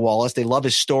Levi Wallace. They love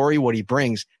his story, what he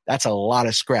brings. That's a lot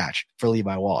of scratch for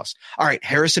Levi Wallace. All right.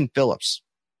 Harrison Phillips.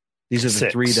 These are the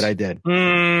 6. 3 that I did.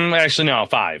 Actually, no,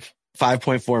 5.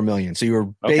 5.4 million. So you were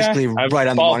basically right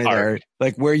on the money there.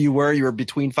 Like where you were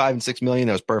between 5 and 6 million.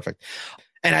 That was perfect.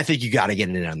 And I think you got to get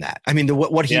in on that. I mean,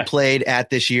 what he played at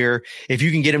this year, if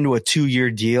you can get him to a 2-year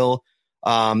deal,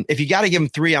 if you got to give him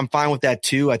 3, I'm fine with that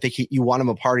too. I think you want him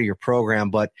a part of your program,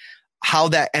 but how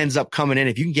that ends up coming in,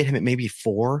 if you can get him at maybe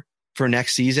 4 for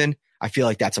next season, I feel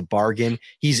like that's a bargain.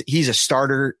 He's a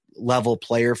starter level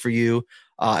player for you.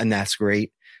 And that's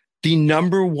great. The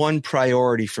number one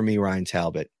priority for me, Ryan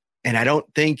Talbot, and I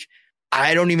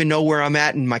don't even know where I'm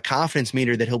at in my confidence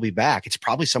meter that he'll be back. It's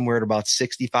probably somewhere at about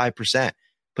 65%.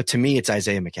 But to me, it's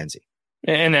Isaiah McKenzie.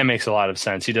 And that makes a lot of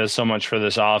sense. He does so much for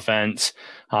this offense.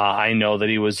 I know that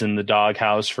he was in the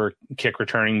doghouse for kick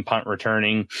returning, punt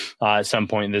returning at some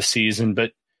point this season.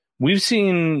 But we've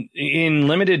seen in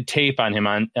limited tape on him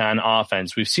on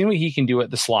offense, we've seen what he can do at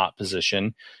the slot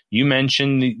position. You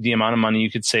mentioned the amount of money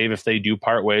you could save if they do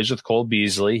part ways with Cole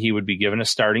Beasley. He would be given a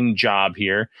starting job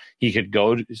here. He could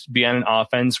go be on an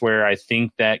offense where I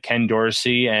think that Ken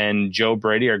Dorsey and Joe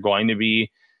Brady are going to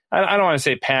be, I don't want to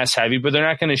say pass heavy, but they're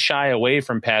not going to shy away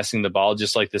from passing the ball,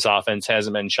 just like this offense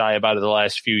hasn't been shy about it the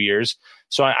last few years.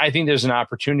 So I think there's an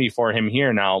opportunity for him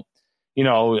here. Now,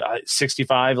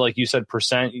 65, like you said,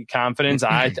 percent confidence.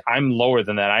 I'm lower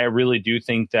than that. I really do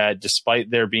think that despite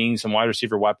there being some wide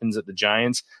receiver weapons at the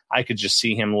Giants, I could just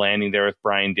see him landing there with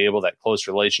Brian Daboll, that close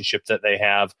relationship that they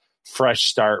have, fresh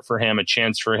start for him, a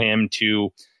chance for him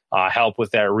to help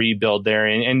with that rebuild there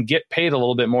and get paid a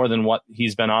little bit more than what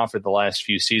he's been offered the last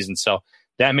few seasons. So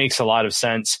that makes a lot of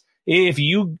sense. If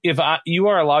you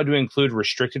are allowed to include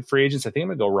restricted free agents, I think I'm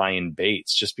going to go Ryan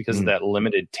Bates just because of that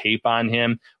limited tape on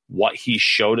him, what he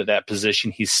showed at that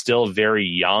position. He's still very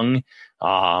young.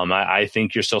 I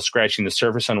think you're still scratching the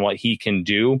surface on what he can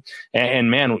do. And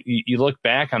man, you look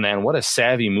back on that and what a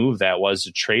savvy move that was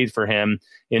to trade for him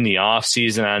in the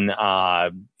offseason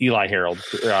on Eli Harold,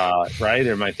 right?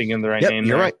 Or am I thinking of the right name?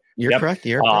 You're there? right. You're correct.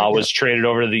 Was traded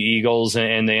over to the Eagles,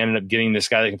 and they ended up getting this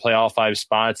guy that can play all 5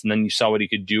 spots. And then you saw what he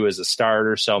could do as a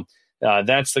starter. So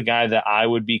that's the guy that I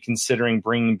would be considering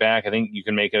bringing back. I think you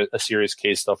can make a serious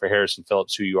case, though, for Harrison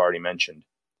Phillips, who you already mentioned.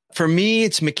 For me,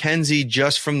 it's McKenzie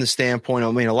just from the standpoint,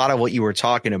 I mean, a lot of what you were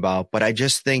talking about, but I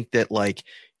just think that like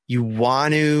you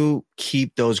want to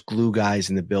keep those glue guys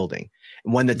in the building.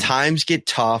 When the times get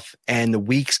tough and the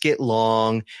weeks get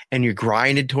long and you're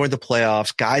grinded toward the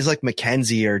playoffs, guys like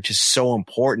McKenzie are just so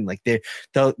important. Like the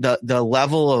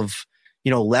level of,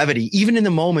 levity, even in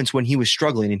the moments when he was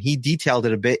struggling, and he detailed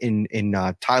it a bit in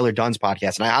Tyler Dunn's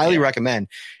podcast. And I highly recommend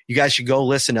you guys should go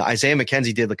listen to Isaiah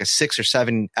McKenzie did like a 6 or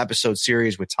 7 episode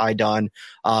series with Ty Dunn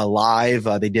live.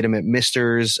 They did him at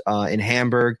Mister's in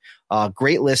Hamburg.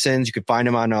 Great listens. You could find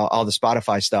him on all the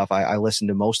Spotify stuff. I listened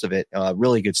to most of it.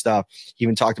 Really good stuff. He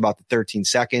even talked about the 13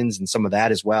 seconds and some of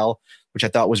that as well, which I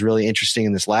thought was really interesting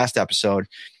in this last episode.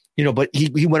 But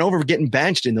he went over getting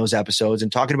benched in those episodes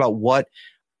and talking about what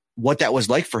that was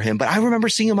like for him. But I remember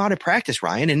seeing him out at practice,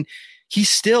 Ryan, and he's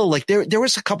still like there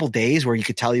was a couple days where you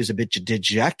could tell he was a bit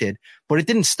dejected, but it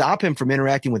didn't stop him from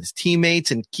interacting with his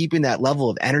teammates and keeping that level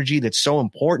of energy that's so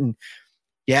important.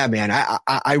 Yeah, man,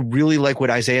 I really like what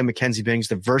Isaiah McKenzie brings,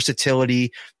 the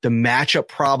versatility, the matchup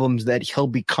problems that he'll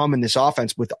become in this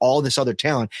offense with all this other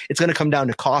talent. It's going to come down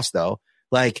to cost, though.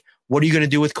 Like, what are you going to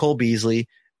do with Cole Beasley?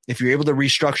 If you're able to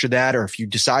restructure that, or if you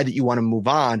decide that you want to move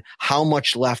on, how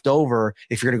much left over?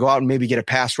 If you're going to go out and maybe get a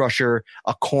pass rusher,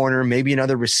 a corner, maybe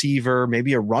another receiver,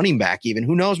 maybe a running back even,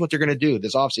 who knows what they're going to do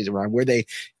this offseason, Ryan, where they,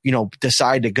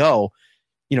 decide to go.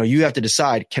 You have to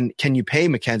decide, can you pay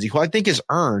McKenzie, who I think is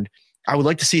earned? I would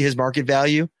like to see his market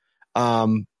value.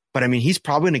 But I mean, he's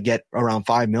probably going to get around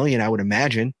 $5 million, I would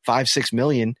imagine, $5-6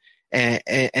 million.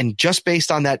 And just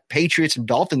based on that Patriots and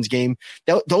Dolphins game,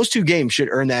 those 2 games should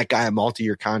earn that guy a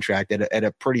multi-year contract at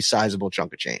a pretty sizable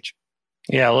chunk of change.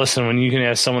 Yeah, listen, when you can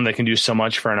have someone that can do so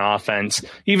much for an offense,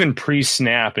 even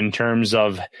pre-snap in terms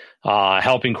of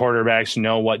helping quarterbacks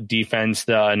know what defense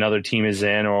another team is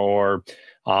in, or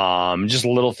just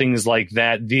little things like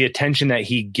that, the attention that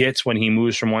he gets when he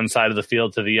moves from one side of the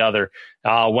field to the other,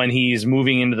 when he's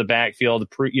moving into the backfield,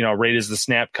 right as the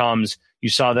snap comes. You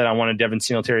saw that on one of Devin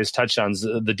Singletary's touchdowns.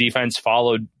 The defense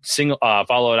followed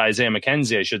Isaiah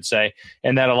McKenzie, I should say,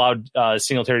 and that allowed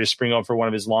Singletary to spring over for one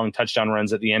of his long touchdown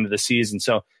runs at the end of the season.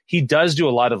 So he does do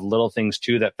a lot of little things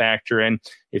too that factor in.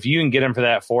 If you can get him for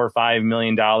that $4 or $5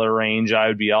 million range, I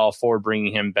would be all for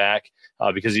bringing him back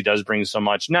because he does bring so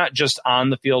much, not just on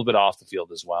the field but off the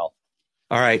field as well.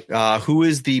 All right, who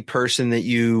is the person that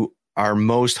you are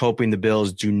most hoping the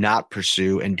Bills do not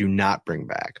pursue and do not bring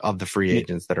back of the free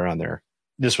agents that are on there?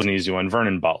 This was an easy one.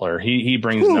 Vernon Butler. He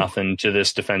brings nothing to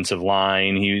this defensive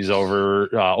line. He's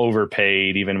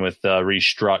overpaid, even with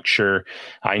restructure.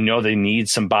 I know they need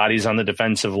some bodies on the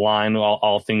defensive line,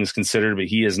 all things considered, but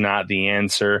he is not the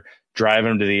answer. Drive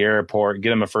him to the airport,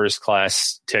 get him a first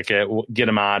class ticket, get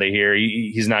him out of here.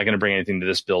 He's not going to bring anything to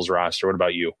this Bills roster. What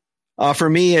about you? For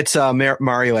me, it's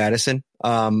Mario Addison.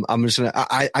 I'm just gonna.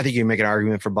 I think you can make an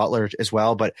argument for Butler as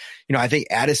well, but I think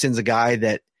Addison's a guy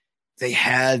that they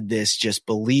had this just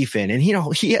belief in, and he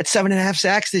had 7.5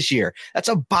 sacks this year. That's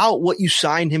about what you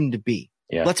signed him to be.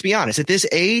 Yeah. Let's be honest. At this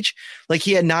age, like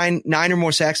he had nine or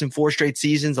more sacks in 4 straight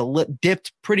seasons,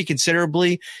 dipped pretty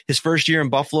considerably his first year in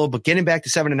Buffalo, but getting back to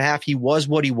 7.5, he was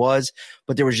what he was,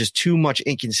 but there was just too much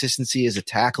inconsistency as a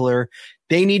tackler.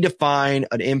 They need to find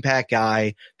an impact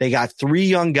guy. They got 3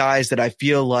 young guys that I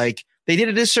feel like they did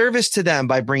a disservice to them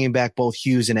by bringing back both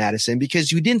Hughes and Addison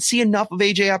because you didn't see enough of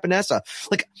AJ Epinesa.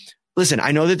 Like, listen,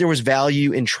 I know that there was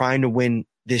value in trying to win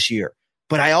this year,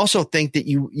 but I also think that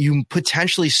you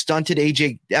potentially stunted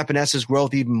AJ Epinesa's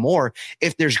growth even more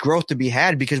if there's growth to be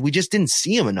had because we just didn't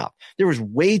see him enough. There was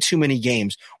way too many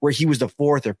games where he was the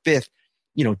fourth or fifth,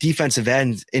 defensive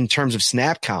end in terms of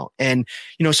snap count. And,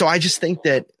 so I just think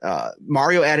that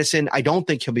Mario Addison, I don't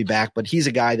think he'll be back, but he's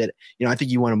a guy that, I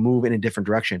think you want to move in a different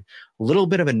direction. A little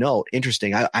bit of a note.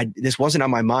 Interesting. This wasn't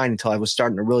on my mind until I was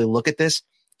starting to really look at this.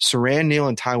 Saran Neal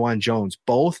and Tywan Jones,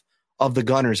 both of the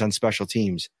gunners on special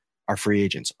teams, are free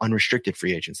agents, unrestricted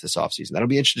free agents this offseason. That'll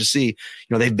be interesting to see.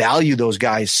 They value those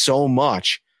guys so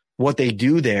much, what they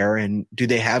do there, and do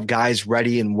they have guys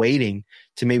ready and waiting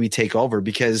to maybe take over?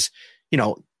 Because,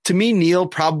 to me, Neal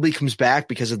probably comes back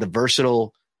because of the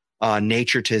versatile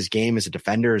nature to his game as a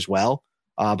defender as well.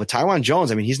 But Tywan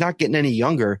Jones, he's not getting any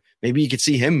younger. Maybe you could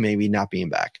see him maybe not being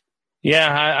back.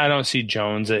 Yeah, I don't see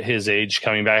Jones at his age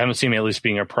coming back. I don't see him at least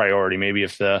being a priority. Maybe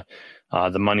if the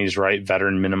money's right,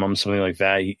 veteran minimum, something like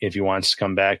that. If he wants to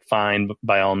come back, fine,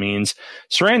 by all means.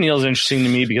 Saran Neal is interesting to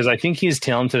me because I think he's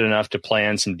talented enough to play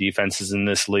on some defenses in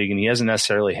this league, and he hasn't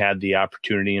necessarily had the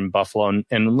opportunity in Buffalo.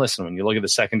 And listen, when you look at the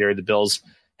secondary, the Bills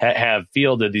have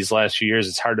fielded these last few years,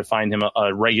 it's hard to find him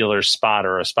a regular spot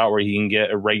or a spot where he can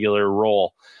get a regular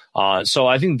role. So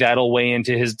I think that'll weigh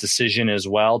into his decision as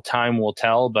well. Time will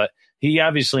tell, but he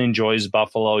obviously enjoys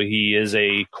Buffalo. He is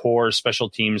a core special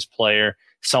teams player,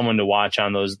 someone to watch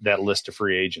on that list of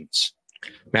free agents.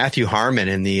 Matthew Harmon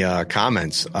in the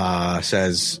comments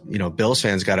says, Bills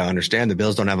fans got to understand the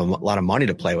Bills don't have a lot of money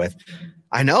to play with.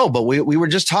 I know, but we were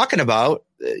just talking about,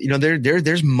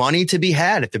 there's money to be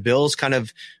had if the Bills kind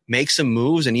of make some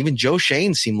moves. And even Joe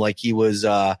Shane seemed like he was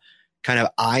kind of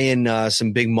eyeing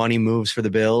some big money moves for the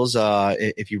Bills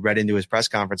if you read into his press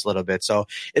conference a little bit. So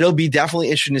it'll be definitely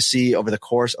interesting to see over the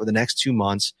course of the next 2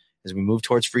 months as we move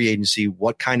towards free agency,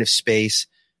 what kind of space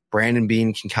Brandon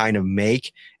Beane can kind of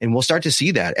make. And we'll start to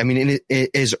see that.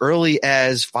 As early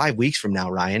as 5 weeks from now,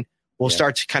 Ryan, we'll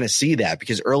start to kind of see that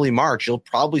because early March, you'll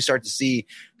probably start to see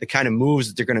the kind of moves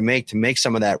that they're going to make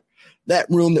some of that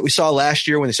room that we saw last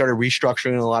year when they started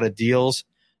restructuring a lot of deals.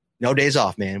 No days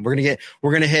off, man. We're going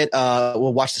to hit,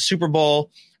 we'll watch the Super Bowl.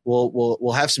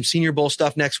 We'll have some Senior Bowl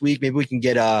stuff next week. Maybe we can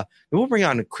get, maybe we'll bring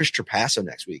on Chris Trapasso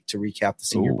next week to recap the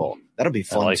Senior Bowl. That'll be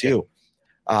fun too.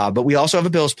 But we also have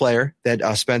a Bills player that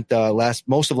spent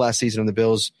most of last season on the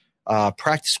Bills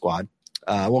practice squad.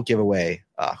 I won't give away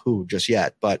who just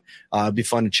yet, but it'd be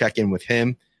fun to check in with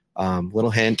him.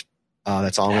 Little hint.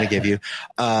 That's all I'm going to give you.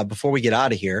 Before we get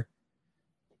out of here,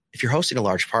 if you're hosting a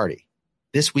large party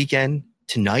this weekend,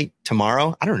 tonight,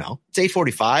 tomorrow, I don't know, it's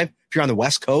 8:45. If you're on the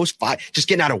West Coast, just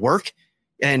getting out of work.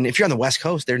 And if you're on the West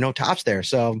Coast, there are no tops there.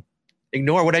 So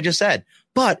ignore what I just said.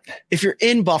 But if you're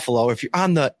in Buffalo, if you're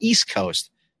on the East Coast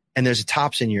and there's a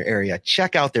Tops in your area,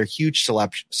 check out their huge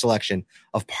selection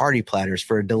of party platters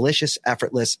for a delicious,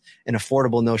 effortless, and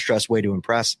affordable, no-stress way to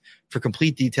impress. For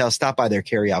complete details, stop by their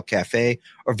carry-out cafe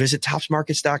or visit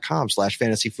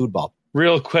topsmarkets.com/fantasyfootball.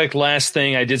 Real quick, last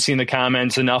thing I did see in the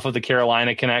comments, enough of the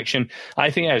Carolina connection. I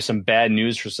think I have some bad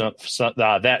news for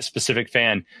that specific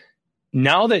fan.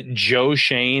 Now that Joe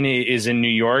Shane is in New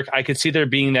York, I could see there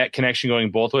being that connection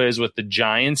going both ways with the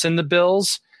Giants and the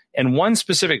Bills. And one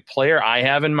specific player I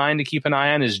have in mind to keep an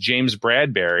eye on is James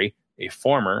Bradbury, a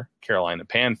former Carolina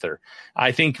Panther.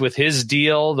 I think with his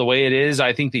deal, the way it is,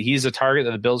 I think that he's a target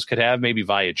that the Bills could have maybe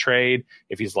via trade.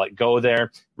 If he's let go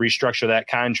there, restructure that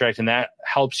contract, and that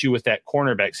helps you with that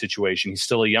cornerback situation. He's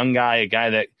still a young guy, a guy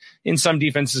that in some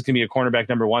defenses can be a cornerback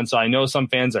number one. So I know some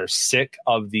fans are sick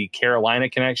of the Carolina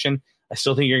connection. I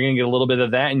still think you're going to get a little bit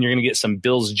of that, and you're going to get some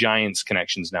Bills-Giants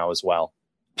connections now as well.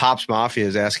 Pops Mafia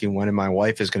is asking when my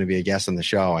wife is going to be a guest on the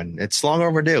show, and it's long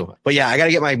overdue. But yeah, I got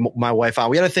to get my wife on.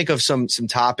 We got to think of some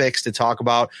topics to talk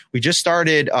about. We just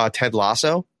started Ted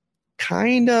Lasso,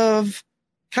 kind of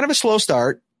a slow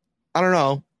start. I don't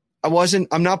know.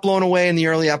 I'm not blown away in the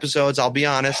early episodes. I'll be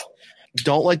honest.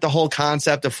 Don't like the whole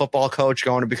concept of football coach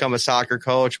going to become a soccer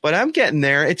coach, but I'm getting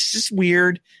there. It's just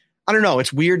weird. I don't know.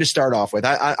 It's weird to start off with.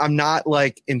 I'm not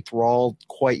like enthralled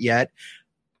quite yet,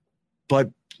 but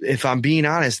if I'm being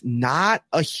honest, not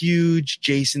a huge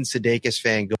Jason Sudeikis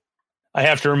fan. I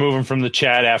have to remove him from the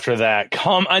chat after that.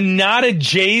 I'm not a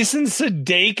Jason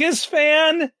Sudeikis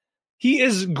fan. He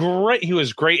is great. He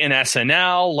was great in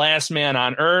SNL, Last Man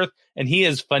on Earth, and he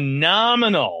is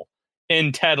phenomenal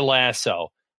in Ted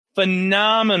Lasso.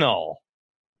 Phenomenal.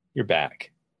 You're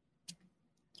back.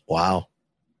 Wow.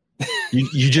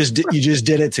 You just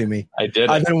did it to me. I did.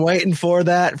 I've been waiting for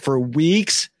that for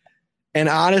weeks. And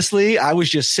honestly, I was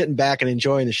just sitting back and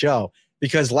enjoying the show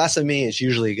because less of me is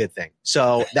usually a good thing.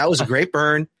 So that was a great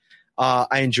burn.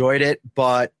 I enjoyed it.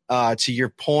 But to your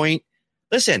point,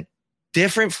 listen,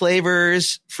 different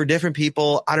flavors for different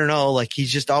people. I don't know. Like,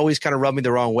 he's just always kind of rubbed me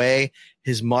the wrong way.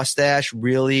 His mustache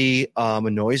really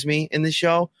annoys me in the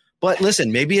show. But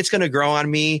listen, maybe it's going to grow on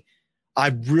me. I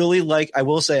really like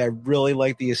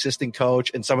the assistant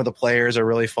coach, and some of the players are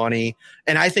really funny.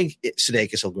 And I think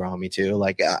Sudeikis will grow on me too.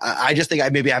 Like, I just think I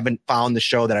haven't found the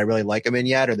show that I really like him in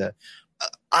yet, or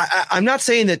I'm not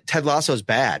saying that Ted Lasso is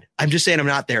bad. I'm just saying I'm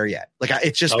not there yet. Like,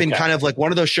 it's just been kind of like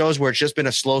one of those shows where it's just been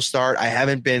a slow start. I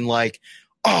haven't been like,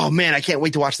 oh man, I can't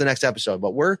wait to watch the next episode,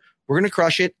 but we're going to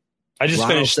crush it. I just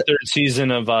finished the third season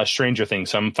of Stranger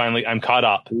Things. So I'm caught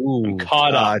up. Ooh, I'm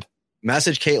caught up.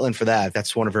 Message Caitlin for that.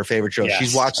 That's one of her favorite shows. Yes,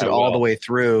 she's watched it all the way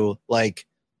through. Like,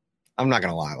 I'm not going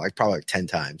to lie, like probably like 10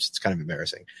 times. It's kind of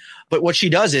embarrassing. But what she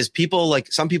does is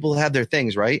some people have their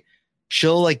things, right?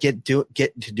 She'll like get to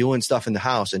doing stuff in the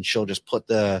house, and she'll just put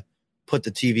the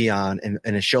TV on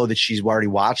and a show that she's already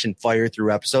watched and fire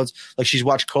through episodes. Like, she's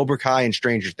watched Cobra Kai and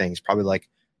Stranger Things probably like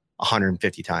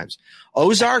 150 times.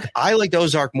 Ozark, I liked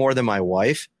Ozark more than my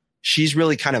wife. She's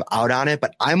really kind of out on it,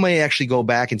 but I might actually go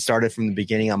back and start it from the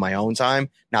beginning on my own time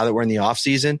now that we're in the off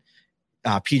season.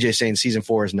 PJ saying season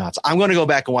 4 is nuts. I'm going to go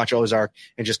back and watch Ozark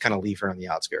and just kind of leave her on the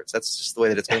outskirts. That's just the way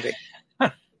that it's going to be.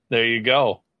 There you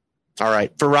go. All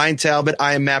right. For Ryan Talbot,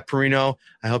 I am Matt Perino.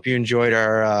 I hope you enjoyed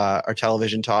our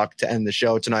television talk to end the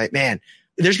show tonight. Man,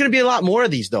 there's going to be a lot more of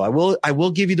these, though. I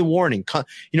will give you the warning.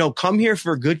 Come here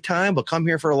for a good time, but come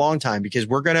here for a long time, because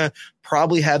we're going to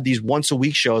probably have these once a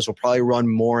week shows. We'll probably run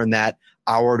more in that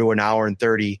hour to an hour and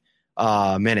 30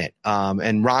 minute.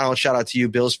 And Ronald, shout out to you,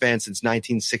 Bills fan since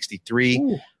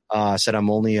 1963. Said I'm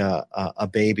only a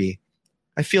baby.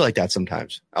 I feel like that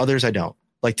sometimes. Others I don't.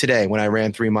 Like today when I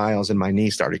ran 3 miles and my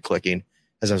knee started clicking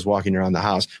as I was walking around the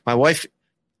house. My wife,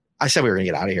 I said we were going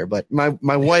to get out of here, but my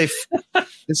wife,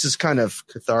 this is kind of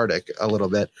cathartic a little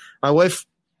bit. My wife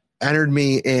entered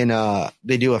me in,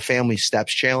 they do a family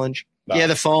steps challenge. Wow. Yeah,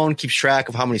 the phone keeps track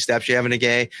of how many steps you have in a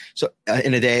day. So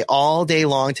in a day, all day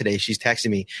long today, she's texting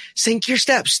me, sync your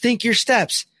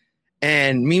steps.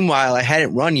 And meanwhile, I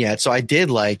hadn't run yet. So I did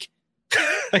like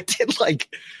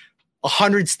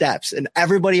 100 steps, and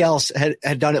everybody else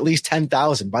had done at least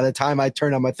 10,000 by the time I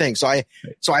turned on my thing. So I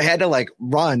had to like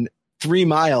run 3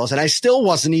 miles, and I still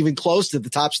wasn't even close to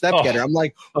the top step getter. I'm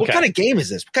like, what kind of game is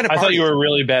this? What kind of I thought you were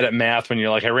really bad at math when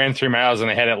you're like, I ran 3 miles and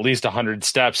I had at least 100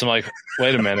 steps. I'm like,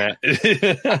 wait a minute.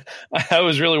 I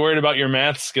was really worried about your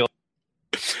math skill.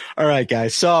 All right,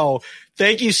 guys. So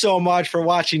thank you so much for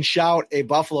watching Shout, a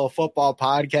Buffalo football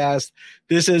podcast.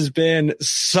 This has been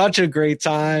such a great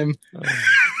time.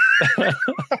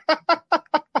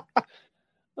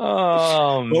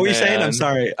 Oh, what were you saying? I'm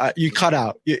sorry. You cut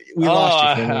out. We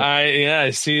lost you.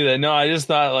 I see that. No, I just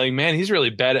thought like, man, he's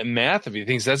really bad at math if he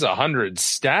thinks that's 100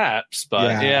 steps.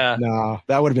 But yeah. No,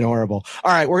 that would have been horrible.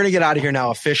 All right, we're going to get out of here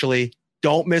now officially.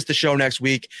 Don't miss the show next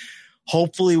week.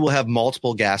 Hopefully we'll have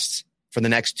multiple guests for the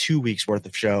next 2 weeks worth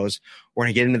of shows. We're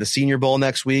going to get into the Senior Bowl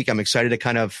next week. I'm excited to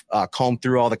kind of comb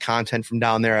through all the content from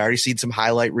down there. I already seen some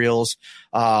highlight reels,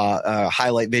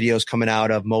 highlight videos coming out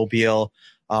of Mobile.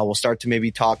 We'll start to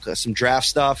maybe talk some draft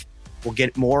stuff. We'll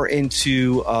get more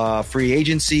into free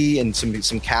agency and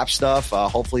some cap stuff.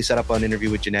 Hopefully set up an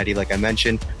interview with Janetti, like I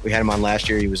mentioned. We had him on last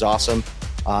year. He was awesome.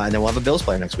 And then we'll have a Bills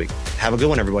player next week. Have a good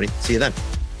one, everybody. See you then.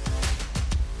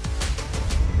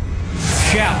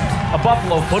 Shout, a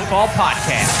Buffalo football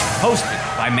podcast,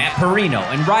 hosted by Matt Perino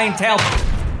and Ryan Talbot.